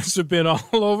kids have been all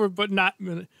over, but not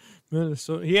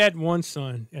Minnesota. He had one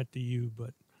son at the U,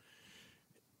 but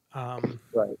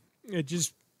Right. it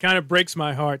just kind of breaks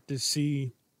my heart to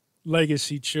see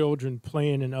legacy children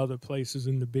playing in other places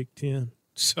in the Big Ten.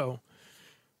 So,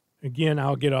 again,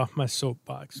 I'll get off my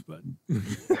soapbox, but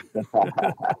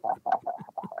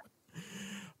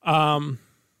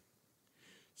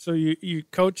so you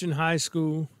coach in high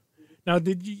school. Now,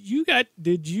 did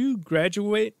you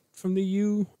graduate from the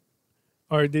U,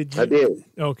 or did you? I did.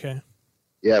 Okay.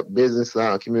 Yeah, business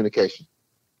communication.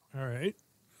 All right.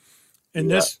 And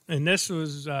Yeah. this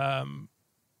was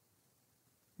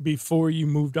before you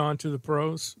moved on to the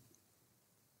pros.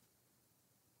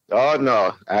 Oh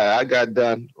no, I got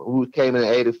done. We came in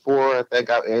 '84. I think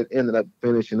I ended up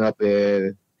finishing up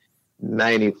in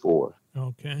 '94.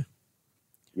 Okay.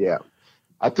 Yeah,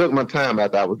 I took my time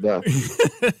after I was done.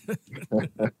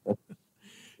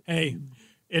 Hey,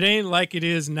 it ain't like it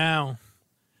is now.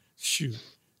 Shoot,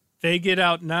 they get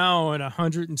out now at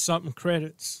 100 and something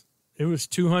credits. It was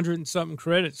 200 and something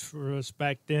credits for us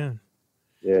back then.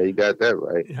 Yeah, you got that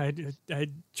right. I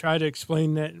tried to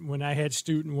explain that when I had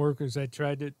student workers. I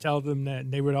tried to tell them that,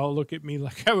 and they would all look at me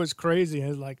like I was crazy. I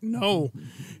was like, no,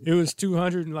 it was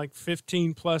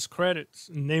 215 plus credits,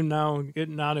 and they're now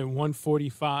getting out at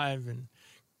 145 and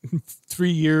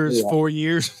 3 years, 4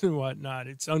 years, and whatnot.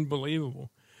 It's unbelievable.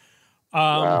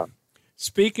 Wow.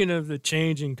 Speaking of the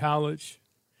change in college,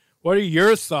 what are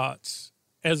your thoughts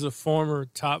as a former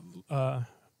top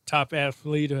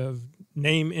athlete of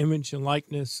name, image, and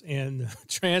likeness and the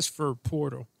transfer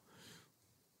portal?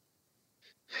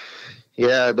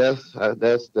 Yeah, that's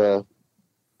the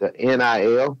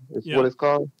NIL is Yeah. what it's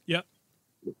called. Yep.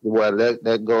 Well,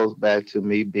 that goes back to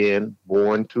me being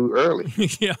born too early.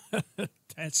 Yeah,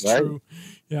 that's Right? true.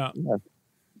 Yeah.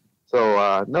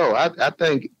 So no, I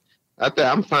think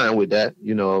I'm fine with that.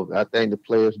 I think the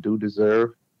players do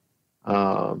deserve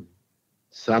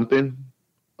something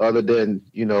other than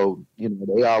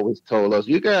they always told us,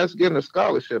 you guys getting a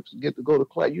scholarship, get to go to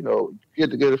class,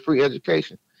 get to get a free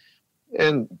education,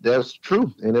 and that's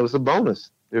true, and it was a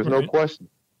bonus. There's no Right. question.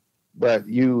 But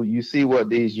you see what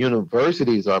these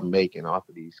universities are making off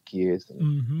of these kids, and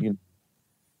Mhm.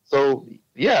 so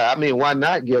yeah, I mean, why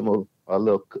not give them a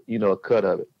little, a cut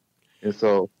of it? And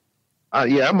so,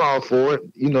 yeah, I'm all for it.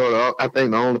 I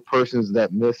think the only persons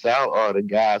that miss out are the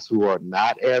guys who are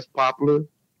not as popular,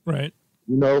 Right.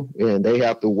 and they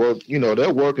have to work.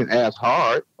 They're working as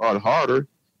hard or harder,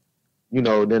 than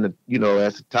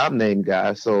as the top name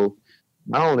guys. So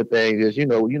my only thing is,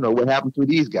 what happened to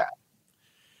these guys?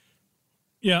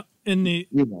 Yeah. And the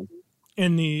You know,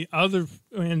 and the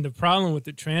problem with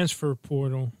the transfer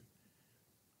portal,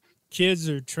 kids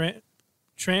are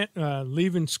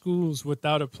leaving schools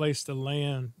without a place to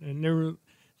land, and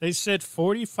they said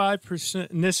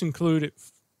 45%, and this included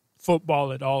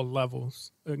football at all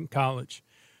levels in college,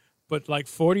 but like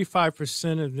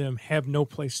 45% of them have no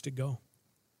place to go.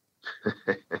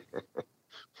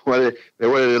 what are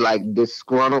they, like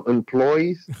disgruntled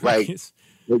employees? Like It's-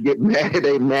 they get mad,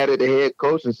 they mad at the head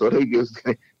coach, and so they just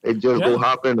go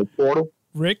hop in the portal.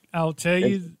 Rick, I'll tell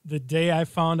you, the day I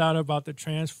found out about the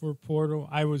transfer portal,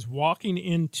 I was walking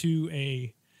into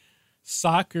a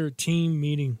soccer team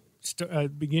meeting,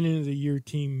 beginning of the year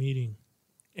team meeting,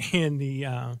 and the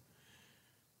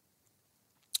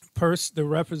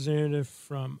representative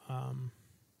from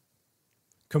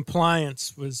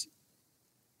compliance was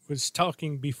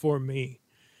talking before me,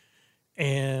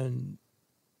 and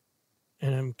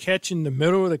I'm catching the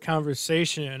middle of the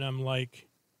conversation, and I'm like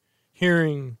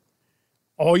hearing,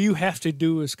 all you have to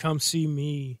do is come see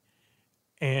me,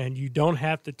 and you don't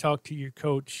have to talk to your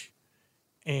coach,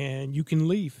 and you can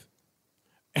leave.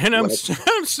 And I'm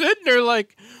sitting there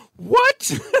like,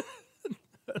 what?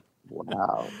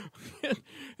 Wow.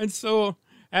 And so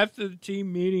after the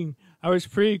team meeting, I was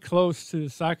pretty close to the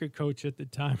soccer coach at the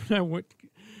time. And I went,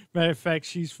 matter of fact,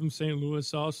 she's from St.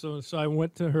 Louis also. So I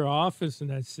went to her office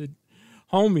and I said,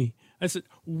 homie, I said,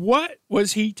 what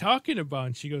was he talking about?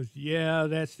 And she goes, yeah,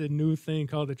 that's the new thing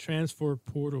called the transfer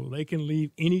portal. They can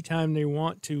leave anytime they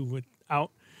want to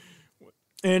without.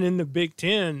 And in the Big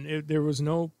Ten, there was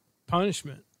no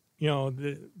punishment.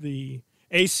 The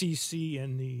ACC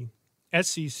and the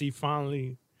SEC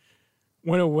finally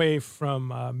went away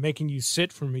from making you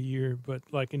sit from a year, but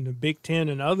like in the Big Ten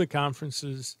and other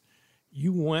conferences,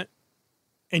 you went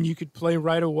and you could play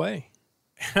right away.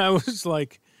 And I was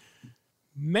like,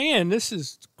 man, this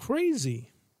is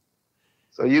crazy.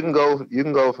 So you can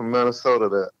go from Minnesota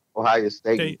to Ohio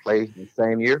State and play the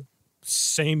same year?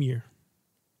 Same year.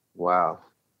 Wow.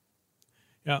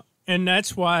 Yeah. And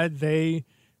that's why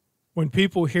when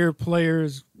people hear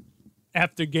players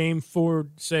after game 4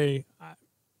 say,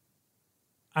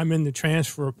 I'm in the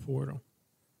transfer portal,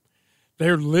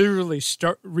 they're literally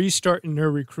restarting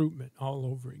their recruitment all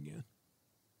over again.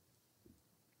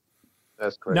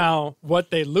 That's crazy. Now, what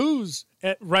they lose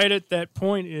right at that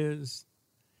point is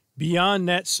beyond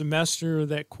that semester or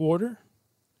that quarter,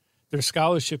 their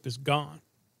scholarship is gone.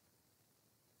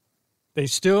 They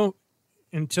still,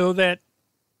 until that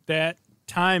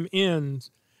time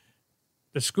ends,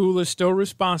 the school is still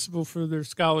responsible for their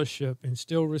scholarship and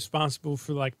still responsible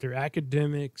for like their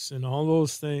academics and all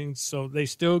those things. So they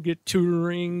still get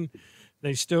tutoring,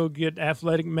 they still get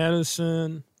athletic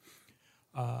medicine.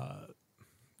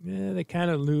 They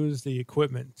kind of lose the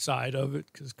equipment side of it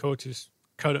because coaches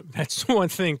cut them. That's the one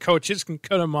thing coaches can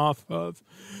cut them off of.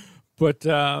 But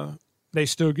they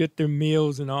still get their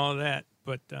meals and all that.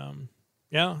 But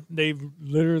they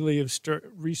literally have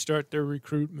restart their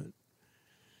recruitment.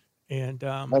 And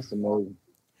that's amazing.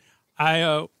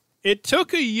 It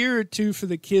took a year or two for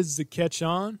the kids to catch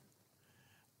on.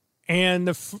 And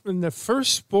the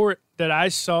first sport that I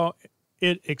saw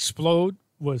it explode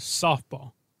was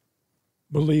softball.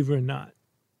 Believe it or not,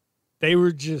 they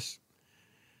were just,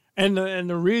 and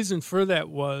the reason for that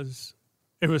was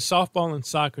it was softball and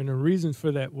soccer. And the reason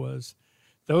for that was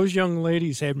those young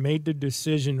ladies had made the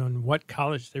decision on what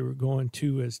college they were going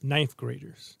to as 9th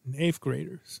graders and 8th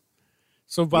graders.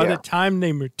 So by the time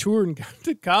they matured and got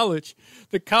to college,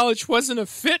 the college wasn't a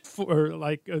fit for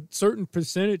like a certain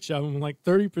percentage of them, like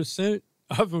 30%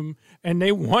 of them. And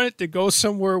they wanted to go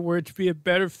somewhere where it'd be a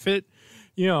better fit,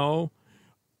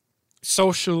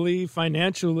 socially,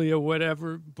 financially, or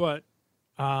whatever. But,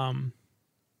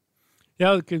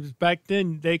 because back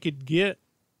then they could get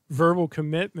verbal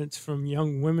commitments from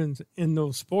young women in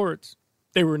those sports.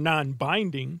 They were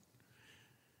non-binding,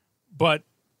 but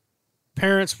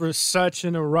parents were such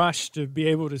in a rush to be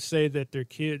able to say that their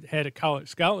kid had a college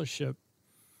scholarship.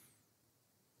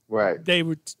 Right. They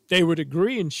would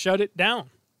agree and shut it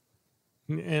down.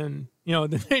 And,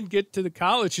 then they'd get to the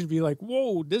college and be like,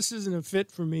 whoa, this isn't a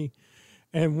fit for me.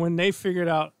 And when they figured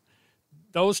out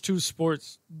those two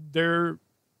sports, their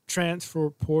transfer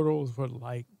portals were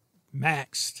like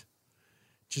maxed,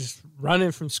 just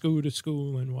running from school to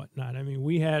school and whatnot. I mean,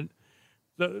 we had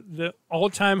the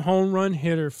all-time home run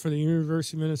hitter for the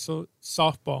University of Minnesota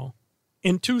softball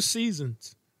in 2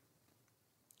 seasons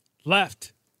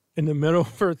left in the middle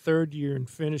of her 3rd year and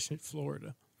finished at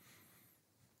Florida.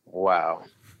 Wow.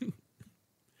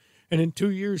 And in 2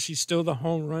 years, she's still the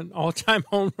all-time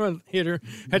home run hitter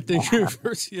at the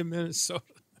University of Minnesota.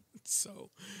 So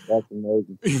that's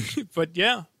amazing. But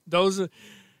those are,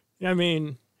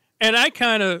 and I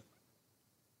kind of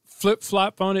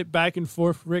flip-flop on it back and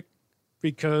forth, Rick,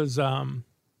 because I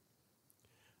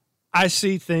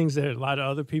see things that a lot of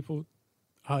other people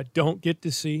don't get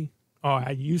to see. Or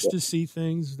I used to see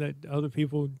things that other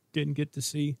people didn't get to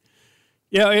see.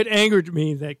 Yeah, it angered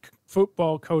me that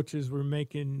football coaches were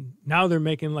making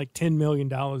like $10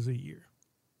 million a year.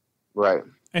 Right.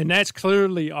 And that's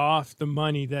clearly off the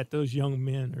money that those young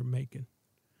men are making.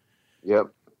 Yep.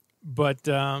 But,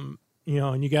 and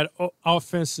you got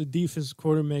offensive, defensive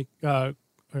coordinators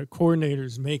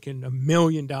making $1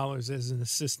 million as an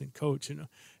assistant coach. And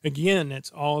again,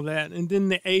 that's all that. And then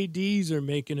the ADs are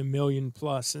making $1 million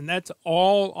plus, and that's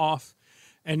all off.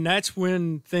 And that's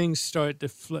when things started to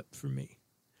flip for me.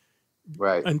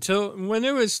 Right. Until when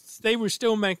they were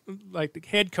still making, like the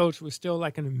head coach was still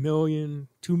like in $1 million,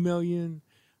 $2 million.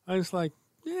 I was like,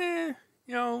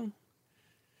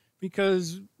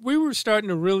 because we were starting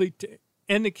to really,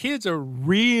 and the kids are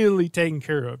really taken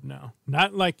care of now.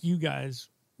 Not like you guys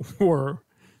were.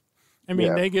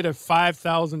 They get a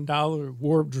 $5,000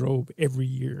 wardrobe every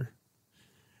year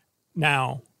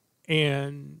now.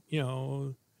 And,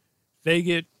 they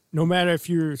get, no matter if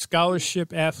you're a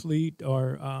scholarship athlete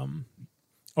or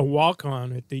a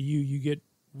walk-on at the U, you get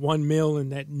one meal in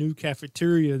that new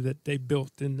cafeteria that they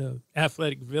built in the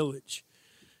athletic village.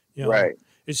 Right.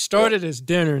 It started as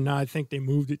dinner, now I think they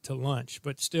moved it to lunch,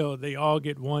 but still, they all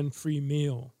get one free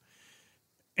meal.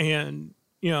 And,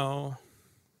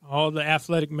 all the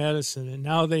athletic medicine, and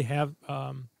now they have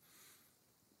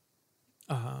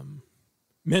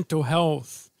mental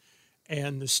health,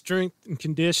 and the strength and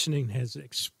conditioning has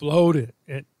exploded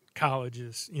at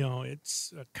colleges.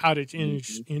 It's a cottage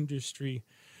industry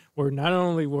where not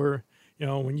only were,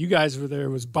 when you guys were there,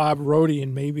 it was Bob Rohde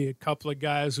and maybe a couple of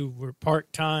guys who were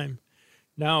part-time.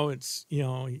 Now it's,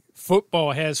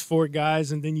 football has 4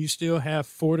 guys, and then you still have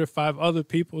 4 to 5 other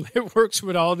people that works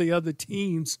with all the other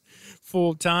teams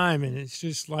full time. And it's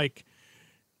just like,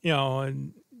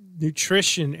 and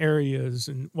nutrition areas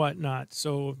and whatnot.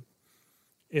 So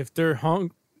if they're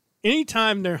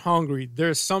anytime they're hungry,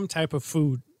 there's some type of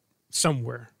food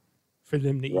somewhere for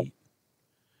them to eat.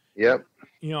 Yep.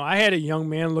 I had a young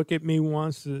man look at me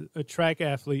once, a track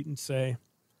athlete, and say,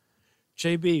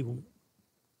 JB,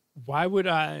 why would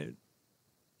I?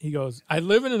 He goes, I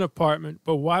live in an apartment,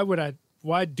 but why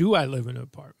do I live in an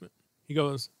apartment? He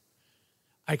goes,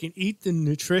 I can eat the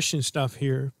nutrition stuff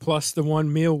here, plus the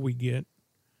one meal we get.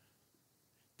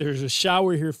 There's a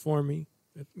shower here for me.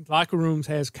 The locker rooms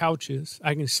has couches.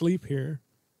 I can sleep here.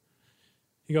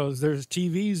 He goes, there's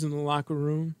TVs in the locker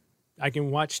room. I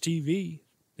can watch TV.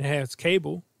 It has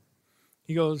cable.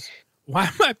 He goes, why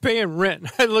am I paying rent?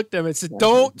 I looked at him and said,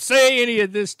 don't say any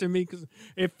of this to me, because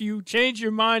if you change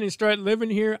your mind and start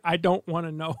living here, I don't want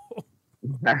to know.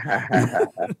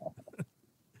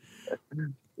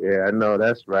 Yeah, I know,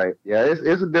 that's right. Yeah,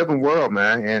 it's a different world,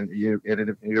 man, and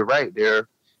you're right.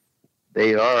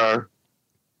 They are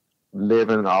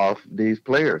living off these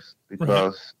players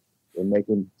because they're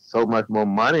making so much more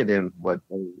money than what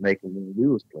they were making when we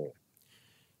was playing.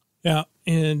 Yeah,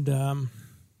 and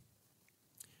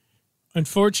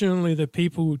unfortunately, the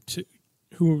people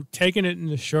who taken it in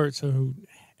the shorts, or who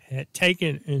had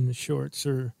taken it in the shorts,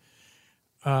 are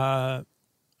a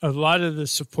lot of the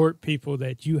support people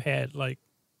that you had, like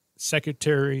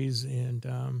secretaries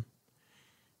and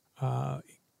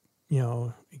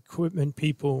equipment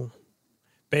people,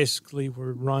 basically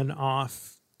were run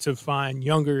off to find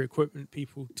younger equipment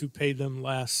people to pay them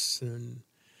less, and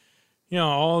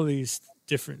all these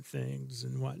different things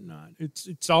and whatnot.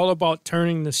 It's all about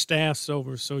turning the staffs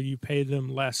over so you pay them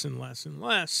less and less and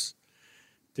less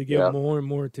to give more and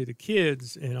more to the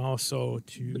kids, and also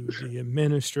to the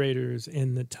administrators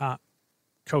and the top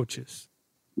coaches.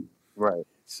 Right.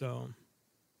 So,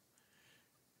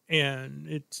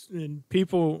 and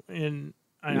people, and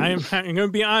I'm going to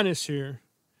be honest here,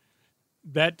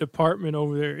 that department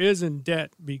over there is in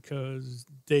debt because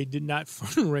they did not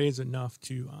fundraise enough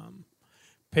to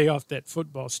pay off that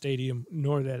football stadium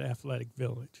nor that athletic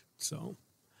village. So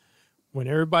when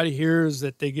everybody hears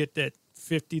that they get that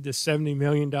 $50 to $70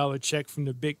 million check from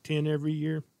the Big Ten every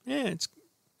year, it's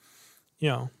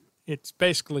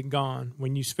basically gone.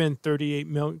 When you spend $38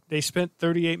 million, they spent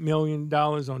 $38 million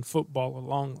on football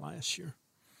alone last year.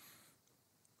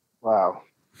 Wow.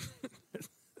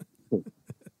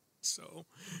 So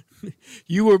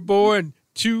you were born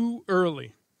too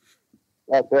early.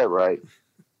 That's that right.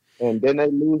 And then they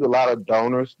lose a lot of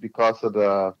donors because of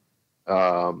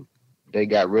they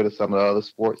got rid of some of the other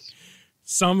sports.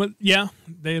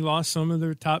 They lost some of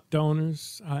their top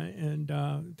donors,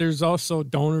 and there's also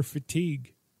donor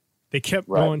fatigue. They kept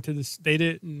going to this. They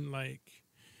didn't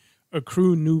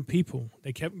accrue new people.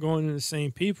 They kept going to the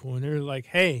same people, and they're like,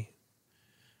 "Hey,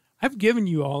 I've given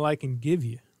you all I can give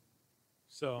you."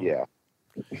 So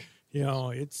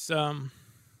it's I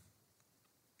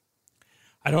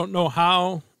don't know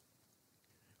how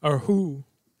or who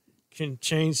can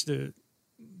change the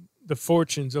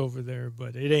fortunes over there,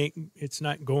 but it's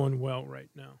not going well right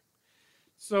now.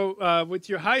 So with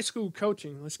your high school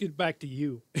coaching, let's get back to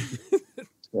you.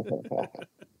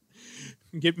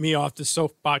 Get me off the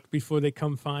soapbox before they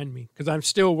come find me, because I'm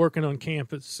still working on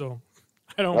campus, so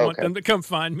I don't want them to come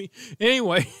find me.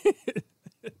 Anyway,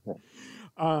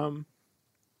 how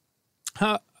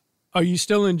are you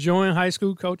still enjoying high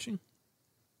school coaching?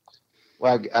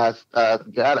 Well, I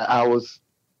was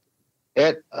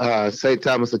at St.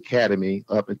 Thomas Academy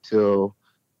up until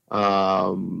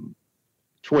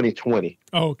 2020.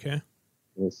 Oh, okay.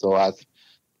 And so I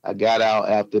got out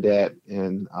after that,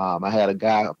 and I had a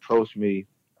guy approach me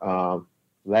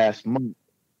last month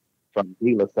from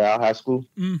De La Salle High School.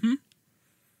 Mm-hmm.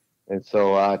 And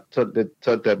so I took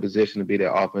that position to be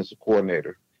their offensive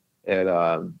coordinator at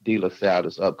De La Salle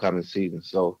this upcoming season.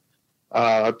 So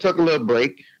I took a little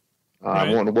break.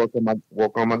 I want to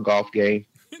work on my golf game.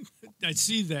 I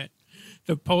see that,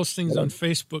 the postings on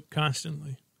Facebook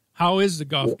constantly. How is the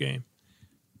golf game?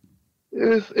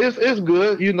 It's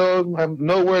good. I'm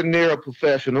nowhere near a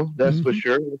professional. That's for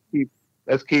sure.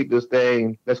 Let's keep this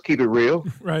thing. Let's keep it real.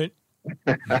 Right.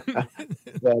 But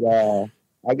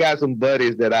I got some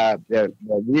buddies that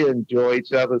we enjoy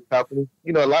each other's company.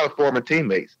 A lot of former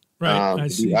teammates. Right.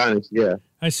 To be honest, yeah.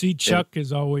 I see Chuck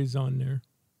is always on there.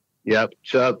 Yep,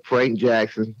 Chuck, Frank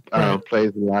Jackson Right.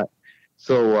 plays a lot.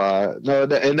 So no,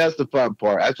 and that's the fun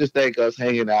part. I just think us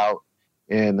hanging out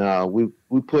and we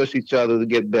push each other to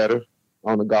get better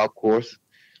on the golf course,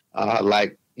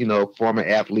 like former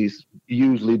athletes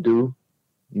usually do.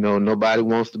 Nobody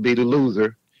wants to be the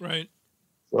loser. Right.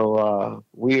 So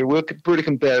we're pretty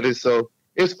competitive. So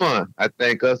it's fun. I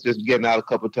think us just getting out a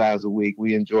couple times a week,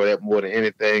 we enjoy that more than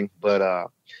anything. But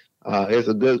it's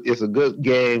a good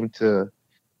game to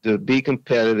be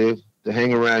competitive, to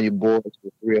hang around your boys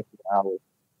for 3 or 4 hours,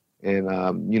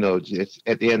 and just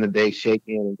at the end of the day, shake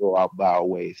in and go out by our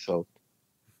way. So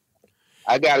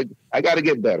I gotta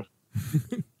get better.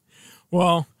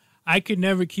 Well, I could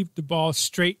never keep the ball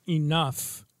straight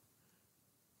enough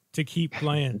to keep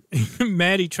playing.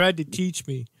 Maddie tried to teach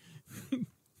me.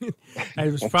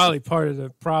 It was probably part of the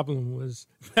problem was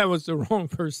that was the wrong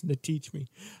person to teach me.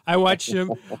 I watched him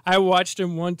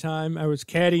one time. I was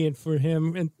caddying for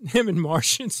him and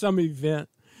Marsh in some event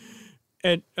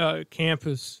at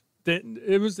campus.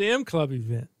 It was the M Club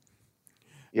event.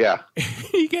 Yeah.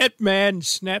 He got mad and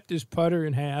snapped his putter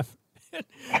in half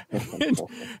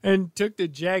and took the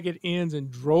jagged ends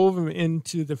and drove him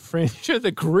into the fringe of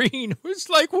the green. It was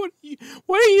like, what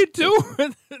are you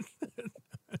doing?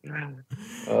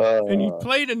 And he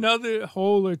played another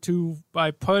hole or two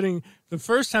by putting. The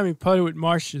first time he putted with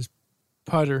Marsh's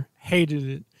putter, hated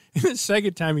it. And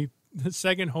the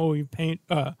second hole he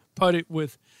putted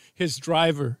with his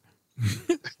driver.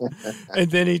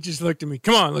 And then he just looked at me,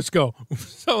 come on, let's go.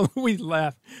 So we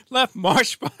left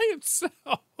Marsh by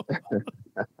himself.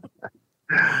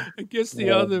 I guess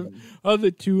the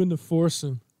other two in the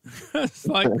foursome. It's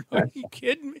like, are you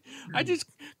kidding me? I just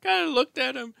kind of looked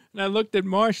at him and I looked at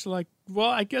Marsh like, well,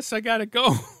 I guess I got to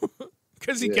go.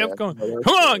 Because he kept going,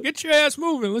 come on, get your ass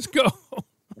moving. Let's go.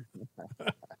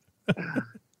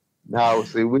 No,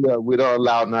 see, we don't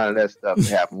allow none of that stuff to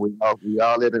happen. We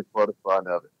all in it for the fun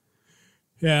of it.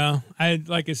 Yeah,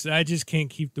 like I said, I just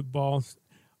can't keep the ball.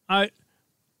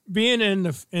 Being in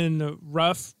the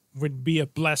rough would be a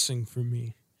blessing for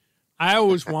me. I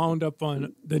always wound up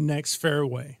on the next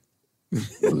fairway. Yeah,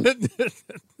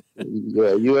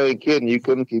 you ain't kidding. You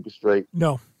couldn't keep it straight.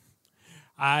 No.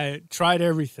 I tried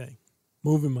everything.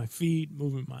 Moving my feet,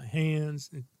 moving my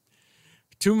hands.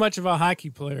 Too much of a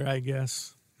hockey player, I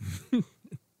guess.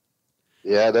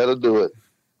 Yeah, that'll do it.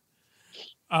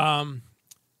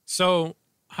 So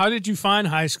how did you find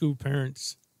high school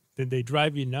parents? Did they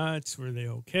drive you nuts? Were they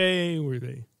okay? Were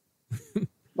they?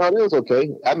 No, it was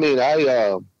okay. I mean,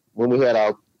 when we had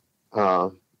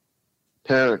our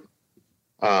parent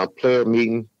player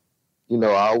meeting, I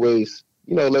always,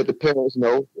 let the parents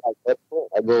know. Like that point,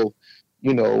 I go,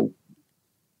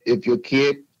 if your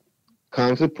kid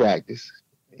comes to practice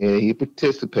and he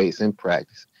participates in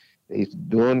practice, he's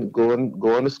going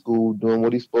to school, doing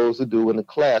what he's supposed to do in the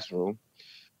classroom,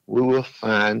 we will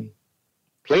find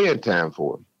playing time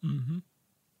for him. Mm-hmm.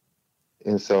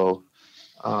 And so,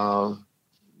 I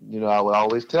would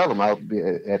always tell them, at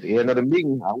the end of the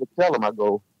meeting, I would tell them, I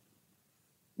go,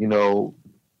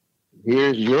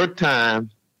 here's your time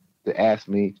to ask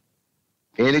me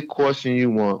any question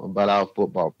you want about our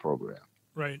football program.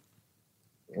 Right.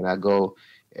 And I go,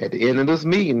 at the end of this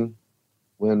meeting,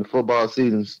 when the football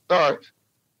season starts,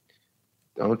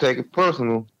 don't take it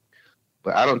personal,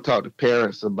 but I don't talk to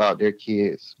parents about their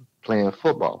kids playing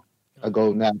football. I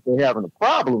go, now, if they're having a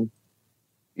problem,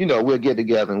 we'll get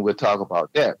together and we'll talk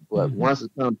about that. But once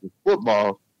it comes to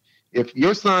football, if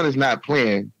your son is not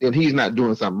playing, then he's not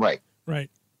doing something right. Right.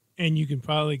 And you can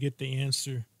probably get the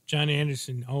answer. John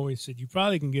Anderson always said, you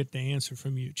probably can get the answer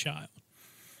from your child.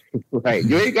 Right.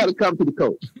 You ain't got to come to the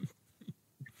coach.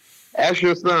 Ask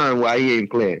your son why he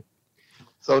ain't playing.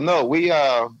 So, no,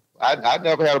 I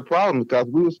never had a problem because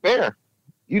we was fair.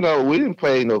 We didn't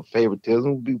play no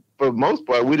favoritism. For the most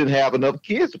part, we didn't have enough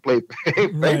kids to play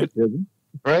favoritism.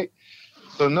 Right.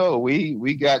 So no,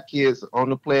 we got kids on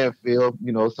the playing field,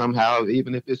 somehow,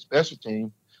 even if it's special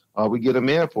team, we get them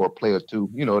in for a play or two.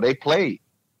 They played.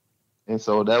 And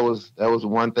so that was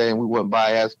one thing we went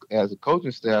by as a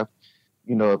coaching staff.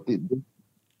 We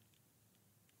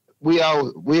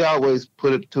always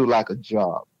put it to like a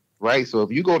job, right? So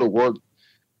if you go to work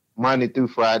Monday through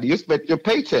Friday, you expect your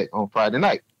paycheck on Friday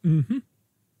night. Mm-hmm.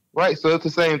 Right. So it's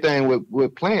the same thing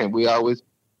with playing. We always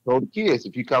told the kids,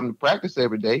 if you come to practice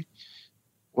every day,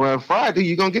 well, on Friday,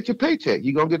 you're going to get your paycheck.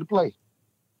 You're going to get to play.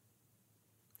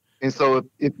 And so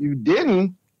if you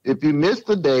missed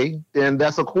a day, then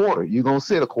that's a quarter. You're going to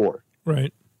sit a quarter.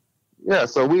 Right. Yeah.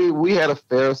 So we had a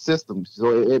fair system.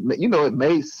 So it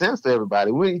made sense to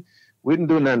everybody. We didn't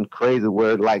do nothing crazy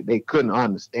where like they couldn't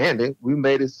understand it. We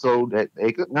made it so that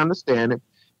they could understand it.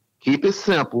 keep it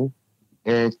simple,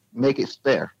 and make it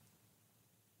fair.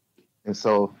 And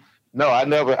so, no, I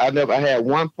had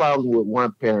one problem with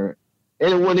one parent,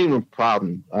 and it wasn't even a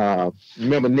problem.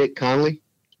 Remember Nick Conley?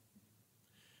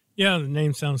 Yeah, the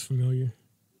name sounds familiar.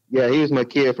 Yeah, he was my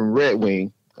kid from Red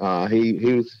Wing.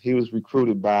 He was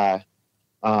recruited by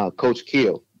Coach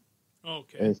Kill.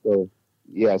 Okay. And so,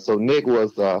 yeah, so Nick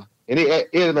was, and he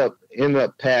ended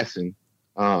up passing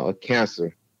a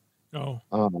cancer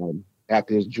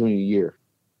after his junior year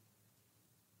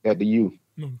at the U.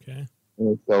 Okay.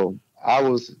 And so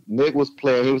Nick was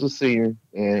playing, he was a senior,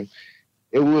 and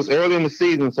it was early in the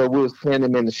season, so we was playing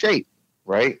him into shape,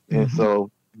 right? And so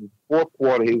fourth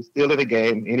quarter, he was still in the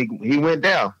game, and he went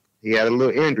down. He had a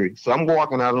little injury. So I'm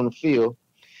walking out on the field,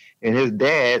 and his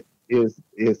dad is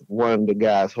one of the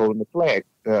guys holding the flag,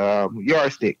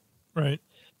 yardstick. Right.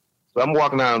 So I'm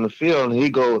walking out on the field, and he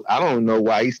goes, I don't know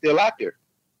why he's still out there.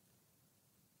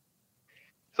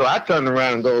 So I turned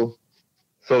around and go,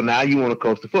 so now you want to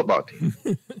coach the football team?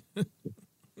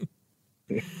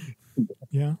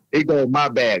 Yeah. He goes, my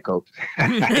bad, coach.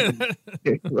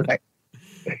 Right.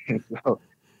 So,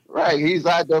 right. He's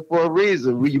out there for a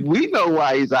reason. We know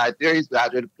why he's out there. He's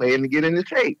out there playing to get in the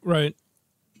shape. Right.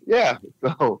 Yeah.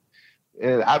 So,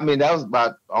 and I mean, that was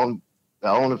about the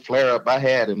only flare up I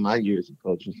had in my years of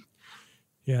coaching.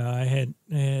 Yeah, I had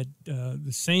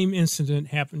the same incident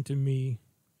happen to me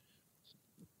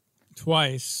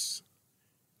twice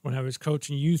when I was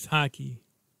coaching youth hockey.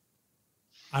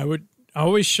 I would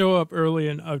always show up early,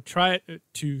 and I would try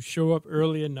to show up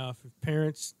early enough. If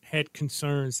parents had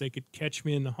concerns, they could catch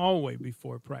me in the hallway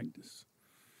before practice.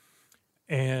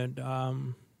 And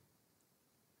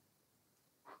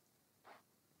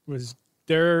was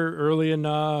there early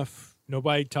enough.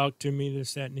 Nobody talked to me,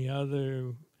 this, that, and the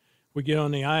other. We get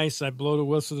on the ice. I blow the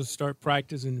whistle to start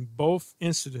practice. And in both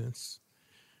instance,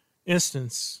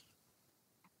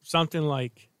 something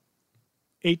like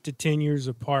 8 to 10 years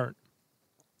apart,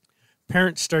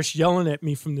 parent starts yelling at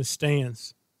me from the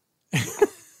stands.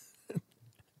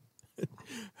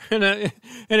 and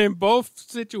in both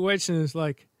situations, it's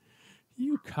like,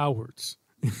 you cowards.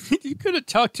 You could have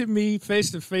talked to me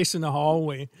face to face in the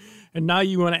hallway, and now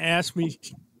you want to ask me,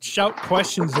 shout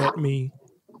questions at me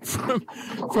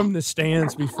from the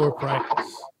stands before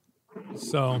practice.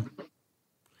 So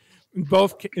in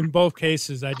both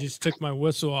cases, I just took my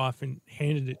whistle off and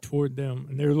handed it toward them,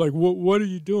 and they were like, "What are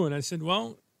you doing?" I said,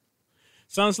 "Well,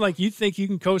 sounds like you think you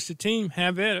can coach the team.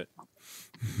 Have at it."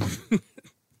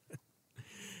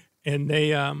 And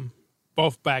they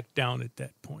both backed down at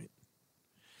that point.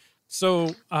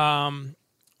 So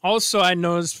also, I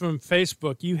noticed from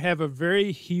Facebook you have a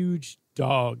very huge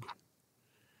dog.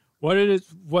 What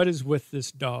is with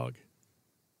this dog?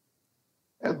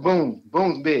 That's Boone.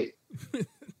 Boone's big.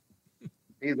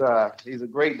 He's a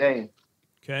Great Dane.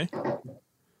 Okay.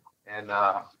 And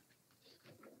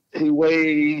he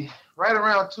weighs right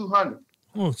around 200.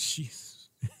 Oh, jeez.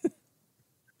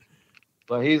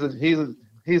 But he's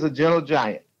a gentle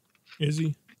giant. Is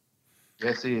he?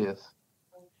 Yes, he is.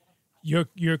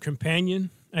 Your companion,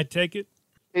 I take it?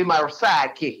 He's my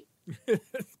sidekick.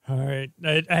 All right.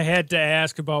 I had to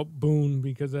ask about Boone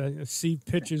because I see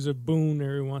pictures of Boone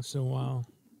every once in a while.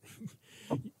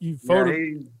 He's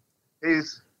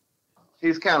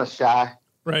kind of shy.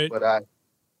 Right. But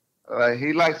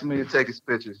he likes me to take his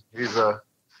pictures. He's a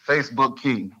Facebook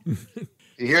king.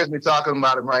 He hears me talking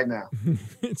about him right now.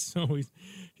 So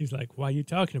he's like, why are you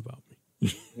talking about me?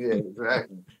 Yeah,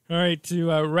 exactly. All right,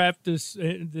 to wrap this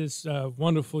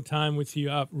wonderful time with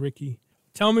you up, Ricky,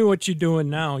 tell me what you're doing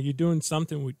now. You're doing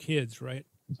something with kids, right?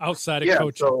 Outside of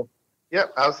coaching.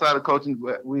 Outside of coaching,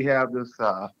 we have this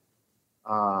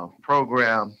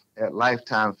program at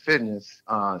Lifetime Fitness.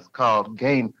 It's called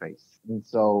Game Face. And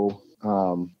so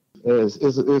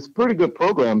it's a pretty good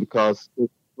program because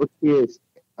it's for kids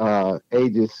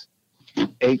ages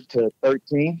 8 to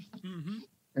 13. Mm-hmm.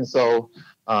 And so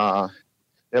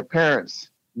their parents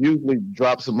usually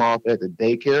drops them off at the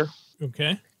daycare.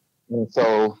 Okay. And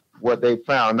so what they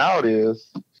found out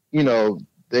is,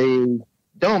 they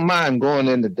don't mind going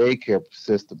in the daycare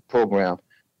system program,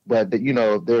 but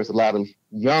there's a lot of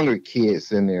younger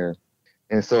kids in there.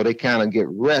 And so they kind of get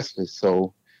restless.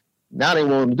 So now they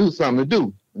want to do something to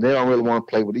do. They don't really want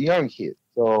to play with the young kids.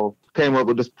 So came up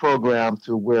with this program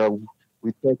to where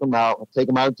we take them out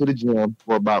to the gym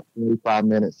for about 45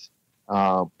 minutes,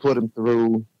 put them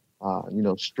through,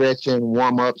 stretching,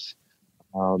 warm-ups,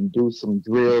 do some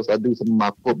drills. I do some of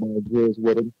my football drills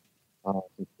with them, some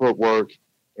footwork,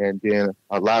 and then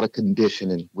a lot of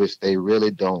conditioning, which they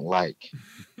really don't like.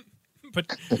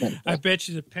 But I bet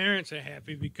you the parents are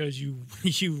happy because you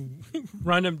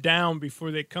run them down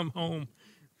before they come home.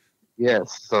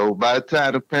 Yes. So by the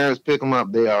time the parents pick them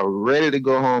up, they are ready to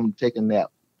go home and take a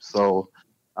nap. So,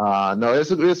 no,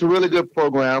 it's a really good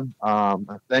program. I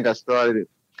think I started it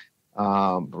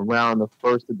around the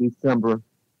 1st of December,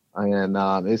 and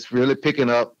it's really picking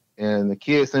up, and the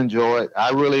kids enjoy it.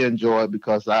 I really enjoy it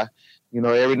because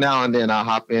every now and then I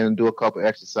hop in and do a couple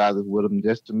exercises with them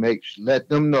just to let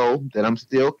them know that I'm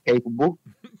still capable.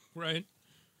 Right.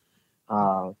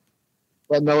 But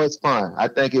no, it's fun. I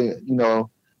think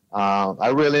I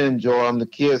really enjoy them. The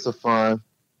kids are fun,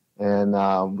 and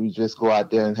we just go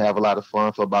out there and have a lot of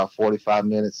fun for about 45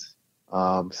 minutes.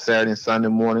 Saturday and Sunday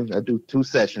morning, I do 2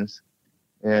 sessions,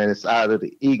 and it's out of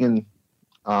the Egan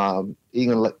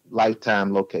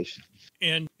Lifetime location.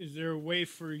 And is there a way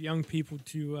for young people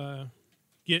to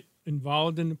get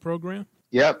involved in the program?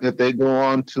 Yep. If they go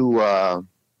on to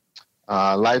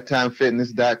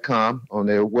lifetimefitness.com on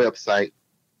their website,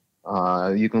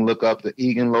 you can look up the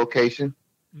Egan location,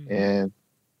 and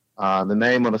the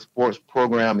name of the sports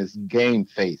program is Game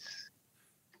Face.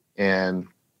 And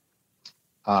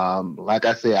like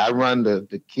I said, I run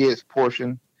the kids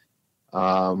portion,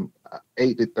 8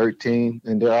 to 13,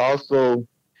 and they're also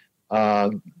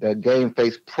the Game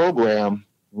Face program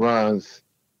runs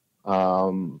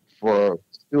for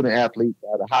student athletes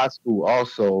at a high school,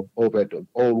 also over at the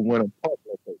old Winter Park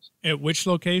location. At which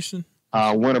location?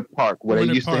 Winter Park, where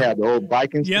they used to have the old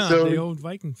Vikings facility. Yeah, the old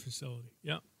Viking facility.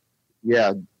 Yeah.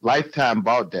 Yeah, Lifetime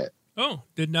bought that. Oh,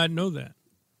 did not know that.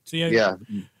 See,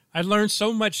 I learned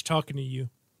so much talking to you.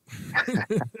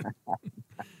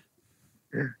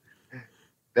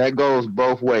 That goes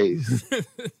both ways.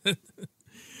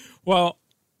 Well,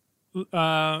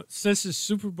 since it's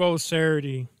Super Bowl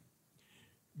Saturday,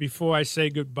 before I say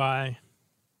goodbye,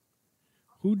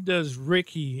 who does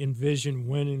Ricky envision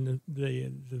winning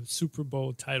the Super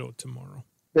Bowl title tomorrow?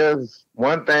 There's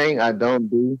one thing I don't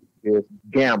do is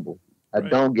gamble. I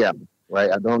don't gamble,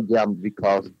 right? I don't gamble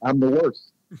because I'm the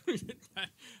worst.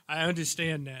 I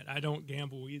understand that. I don't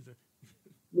gamble either.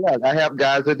 Yeah, I have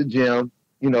guys at the gym,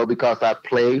 because I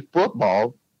play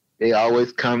football. They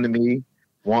always come to me,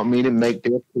 want me to make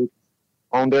their picks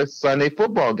on their Sunday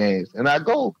football games. And I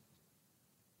go,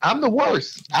 I'm the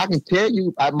worst. I can tell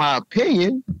you my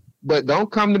opinion, but don't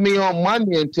come to me on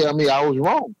Monday and tell me I was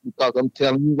wrong, because I'm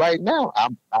telling you right now,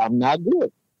 I'm not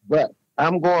good. But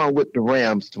I'm going with the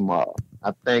Rams tomorrow.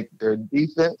 I think their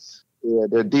defense,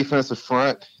 their defensive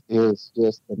front is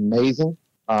just amazing.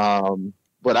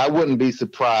 But I wouldn't be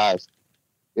surprised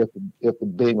if the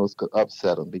Bengals could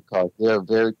upset them, because they're a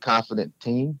very confident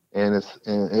team, and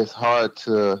it's hard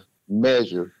to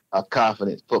measure a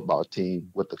confident football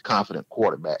team with a confident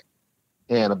quarterback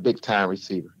and a big time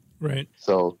receiver. Right.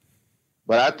 So,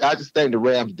 but I just think the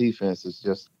Rams defense is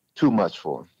just too much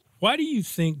for them. Why do you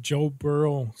think Joe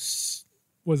Burrow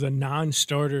was a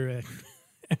non-starter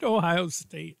at Ohio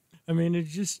State? I mean, it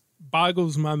just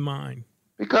boggles my mind.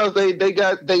 Because they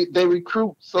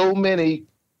recruit so many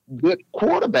good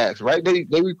quarterbacks, right?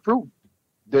 They recruit.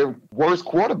 Their worst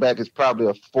quarterback is probably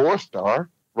a 4-star,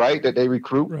 right? That they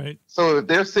recruit. Right. So if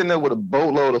they're sitting there with a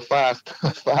boatload of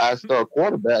 5-star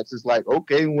quarterbacks, it's like,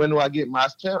 okay, when do I get my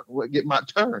turn?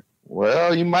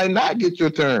 Well, you might not get your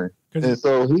turn. And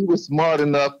so he was smart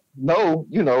enough. No,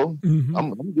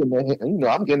 I'm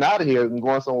getting out of here and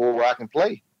going somewhere where I can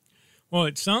play. Well,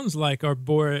 it sounds like our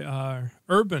boy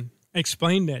Urban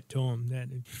explained that to him, that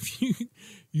if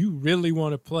you really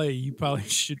want to play, you probably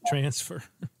should transfer.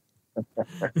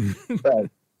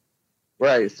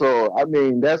 Right. So I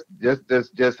mean, that's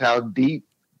just how deep.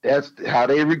 That's how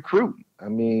they recruit. I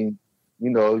mean,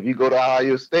 if you go to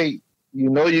Ohio State,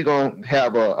 you're gonna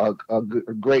have a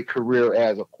great career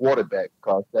as a quarterback,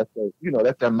 because that's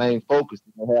their main focus.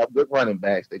 They're gonna have good running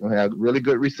backs. They're gonna have really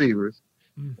good receivers.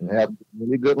 Mm-hmm. And have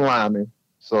really good linemen.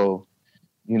 So,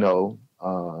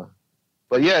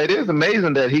 but yeah, it is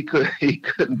amazing that he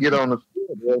couldn't get on the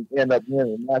field and end up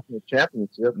winning a national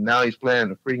championship. Now he's playing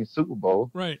the freaking Super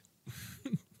Bowl. Right.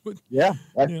 Yeah,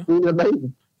 that's pretty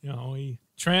amazing. He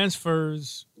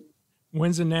transfers,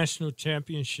 wins a national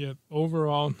championship,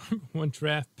 overall #1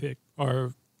 draft pick,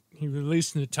 or he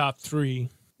released in the top 3,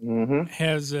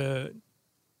 has a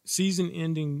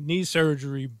season-ending knee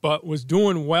surgery, but was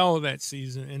doing well that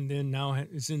season, and then now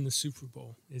is in the Super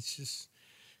Bowl. It's just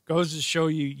goes to show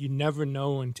you never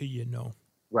know until you know.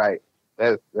 Right.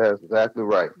 That's exactly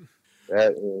right.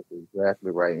 That is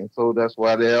exactly right. And so that's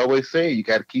why they always say you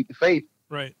got to keep the faith.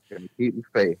 Right. You got to keep the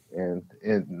faith, and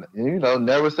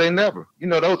never say never.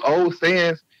 Those old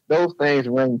sayings, those things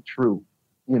ring true.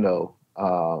 And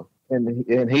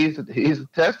and he's a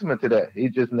testament to that. He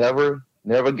just never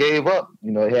gave up.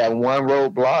 He had one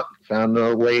roadblock, found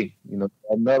another way.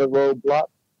 Another roadblock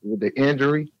with the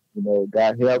injury.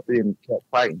 Got healthy and kept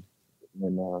fighting.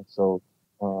 And no,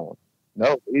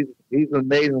 he's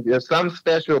amazing. There's something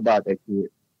special about that kid.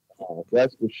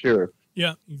 That's for sure.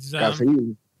 Yeah,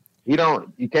 you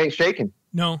can't shake him.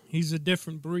 No, he's a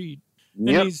different breed.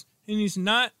 Yep. And he's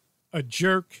not a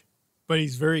jerk, but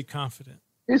he's very confident.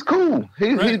 He's cool.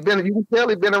 He's been. You can tell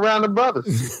he's been around the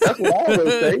brothers. That's what I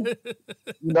always say.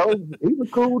 He's a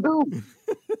cool dude.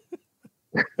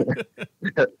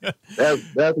 that's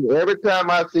every time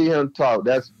I see him talk,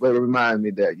 that's what reminds me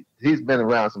that he's been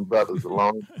around some brothers a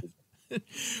long time.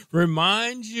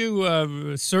 Reminds you of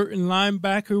a certain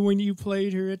linebacker when you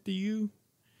played here at the U?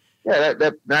 Yeah,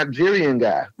 that Nigerian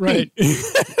guy. Right.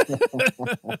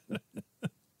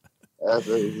 That's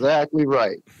exactly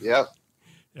right. Yep.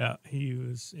 Yeah,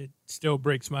 it still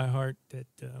breaks my heart that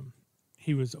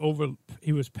he was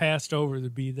passed over to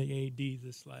be the AD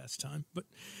this last time. But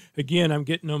again, I'm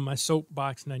getting on my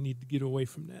soapbox and I need to get away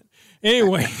from that.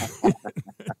 Anyway.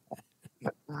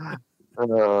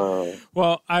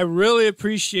 Well, I really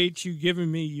appreciate you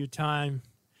giving me your time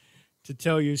to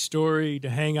tell your story, to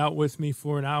hang out with me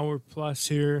for an hour plus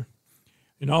here,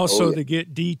 and also to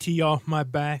get DT off my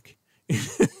back.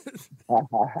 It's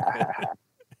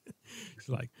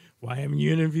like, why haven't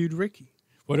you interviewed Ricky?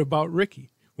 What about Ricky?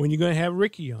 When are you going to have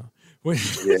Ricky on?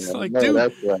 It's like, dude,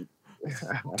 that's right.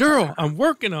 Daryl, I'm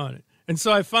working on it. And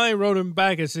so I finally wrote him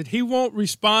back. I said, he won't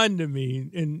respond to me.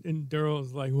 And Daryl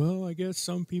was like, well, I guess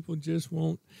some people just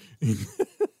won't.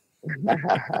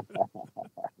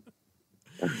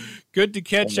 Good to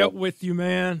catch up with you,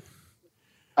 man.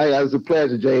 Hey, it was a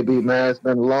pleasure, JB, man. It's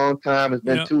been a long time. It's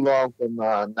been too long from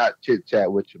not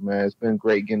chit-chat with you, man. It's been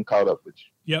great getting caught up with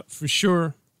you. Yep, for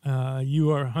sure.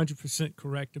 You are 100%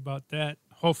 correct about that.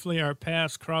 Hopefully our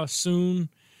paths cross soon.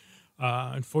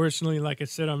 Unfortunately, like I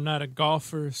said, I'm not a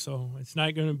golfer, so it's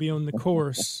not going to be on the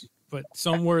course. But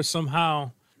somewhere,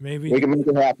 somehow, maybe. We can make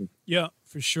it happen. Yeah,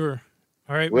 for sure.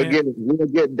 All right, we'll man. We'll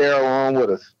get Daryl on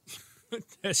with us.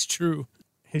 That's true.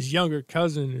 His younger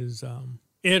cousin is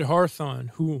Ed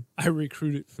Harthon, who I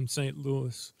recruited from St.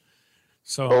 Louis.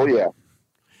 So,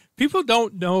 people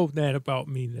don't know that about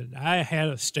me, that I had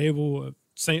a stable of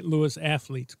St. Louis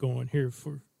athletes going here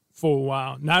for a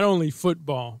while. Not only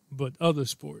football, but other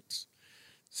sports.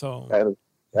 So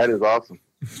that is awesome.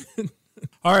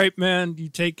 All right, man. You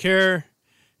take care.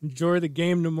 Enjoy the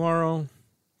game tomorrow.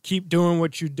 Keep doing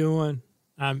what you're doing.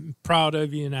 I'm proud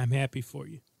of you, and I'm happy for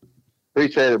you.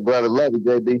 Appreciate it, brother. Love you,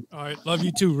 JB. All right. Love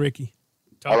you too, Ricky.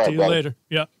 Talk to you later.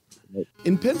 Yeah.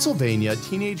 In Pennsylvania, a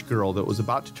teenage girl that was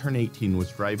about to turn 18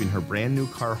 was driving her brand new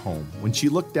car home when she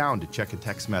looked down to check a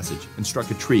text message and struck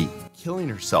a tree, killing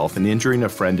herself and injuring a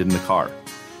friend in the car.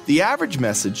 The average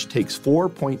message takes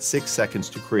 4.6 seconds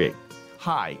to create.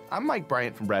 Hi, I'm Mike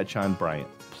Bryant from Bradshaw & Bryant.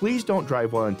 Please don't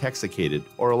drive while intoxicated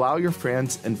or allow your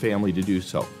friends and family to do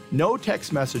so. No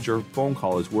text message or phone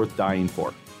call is worth dying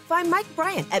for. Find Mike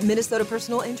Bryant at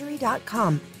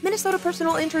MinnesotaPersonalInjury.com.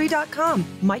 MinnesotaPersonalInjury.com.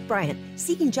 Mike Bryant,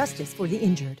 seeking justice for the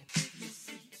injured.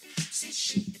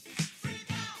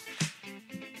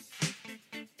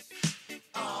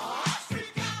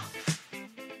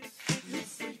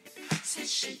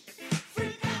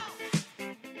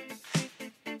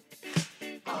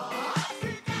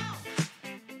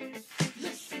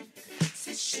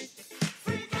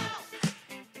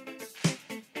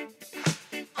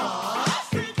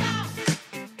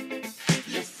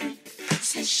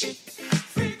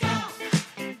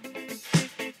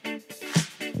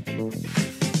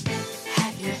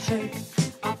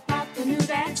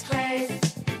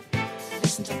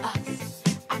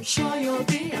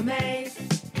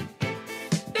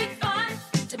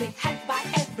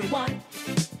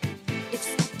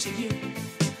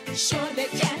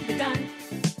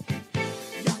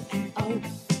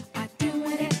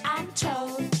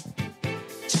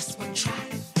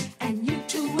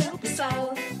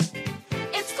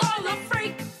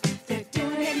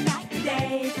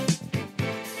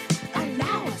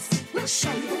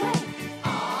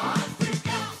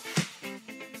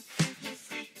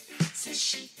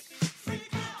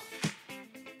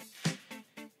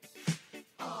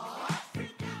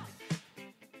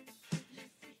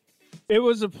 It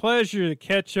was a pleasure to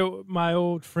catch up with my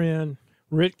old friend,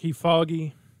 Ricky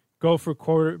Foggy,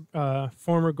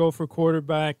 former Gopher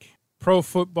quarterback, pro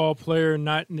football player,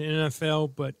 not in the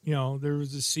NFL, but, there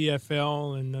was the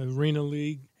CFL and the Arena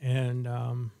League,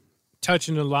 and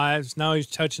touching the lives. Now he's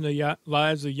touching the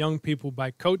lives of young people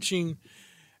by coaching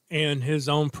and his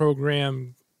own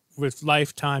program with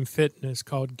Lifetime Fitness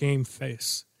called Game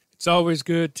Face. It's always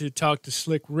good to talk to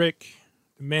Slick Rick,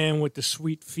 the man with the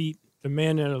sweet feet, the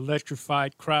man that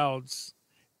electrified crowds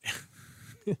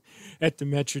at the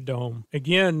Metrodome.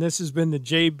 Again, this has been the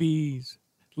JB's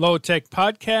Low Tech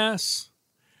Podcast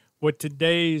with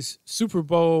today's Super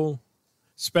Bowl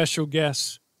special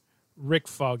guest, Rick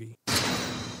Foggy.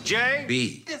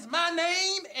 JB is my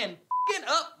name, and f***ing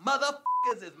up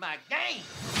motherfuckers is my game.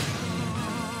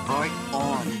 Right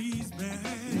on.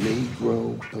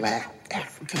 Negro, black,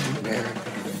 African American,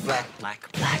 black.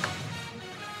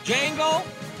 Django,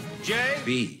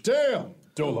 JB. Damn,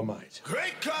 Dolomite.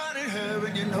 Great God in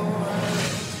heaven, you know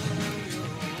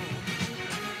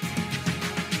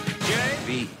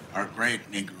JB. Our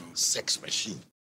great Negro sex machine.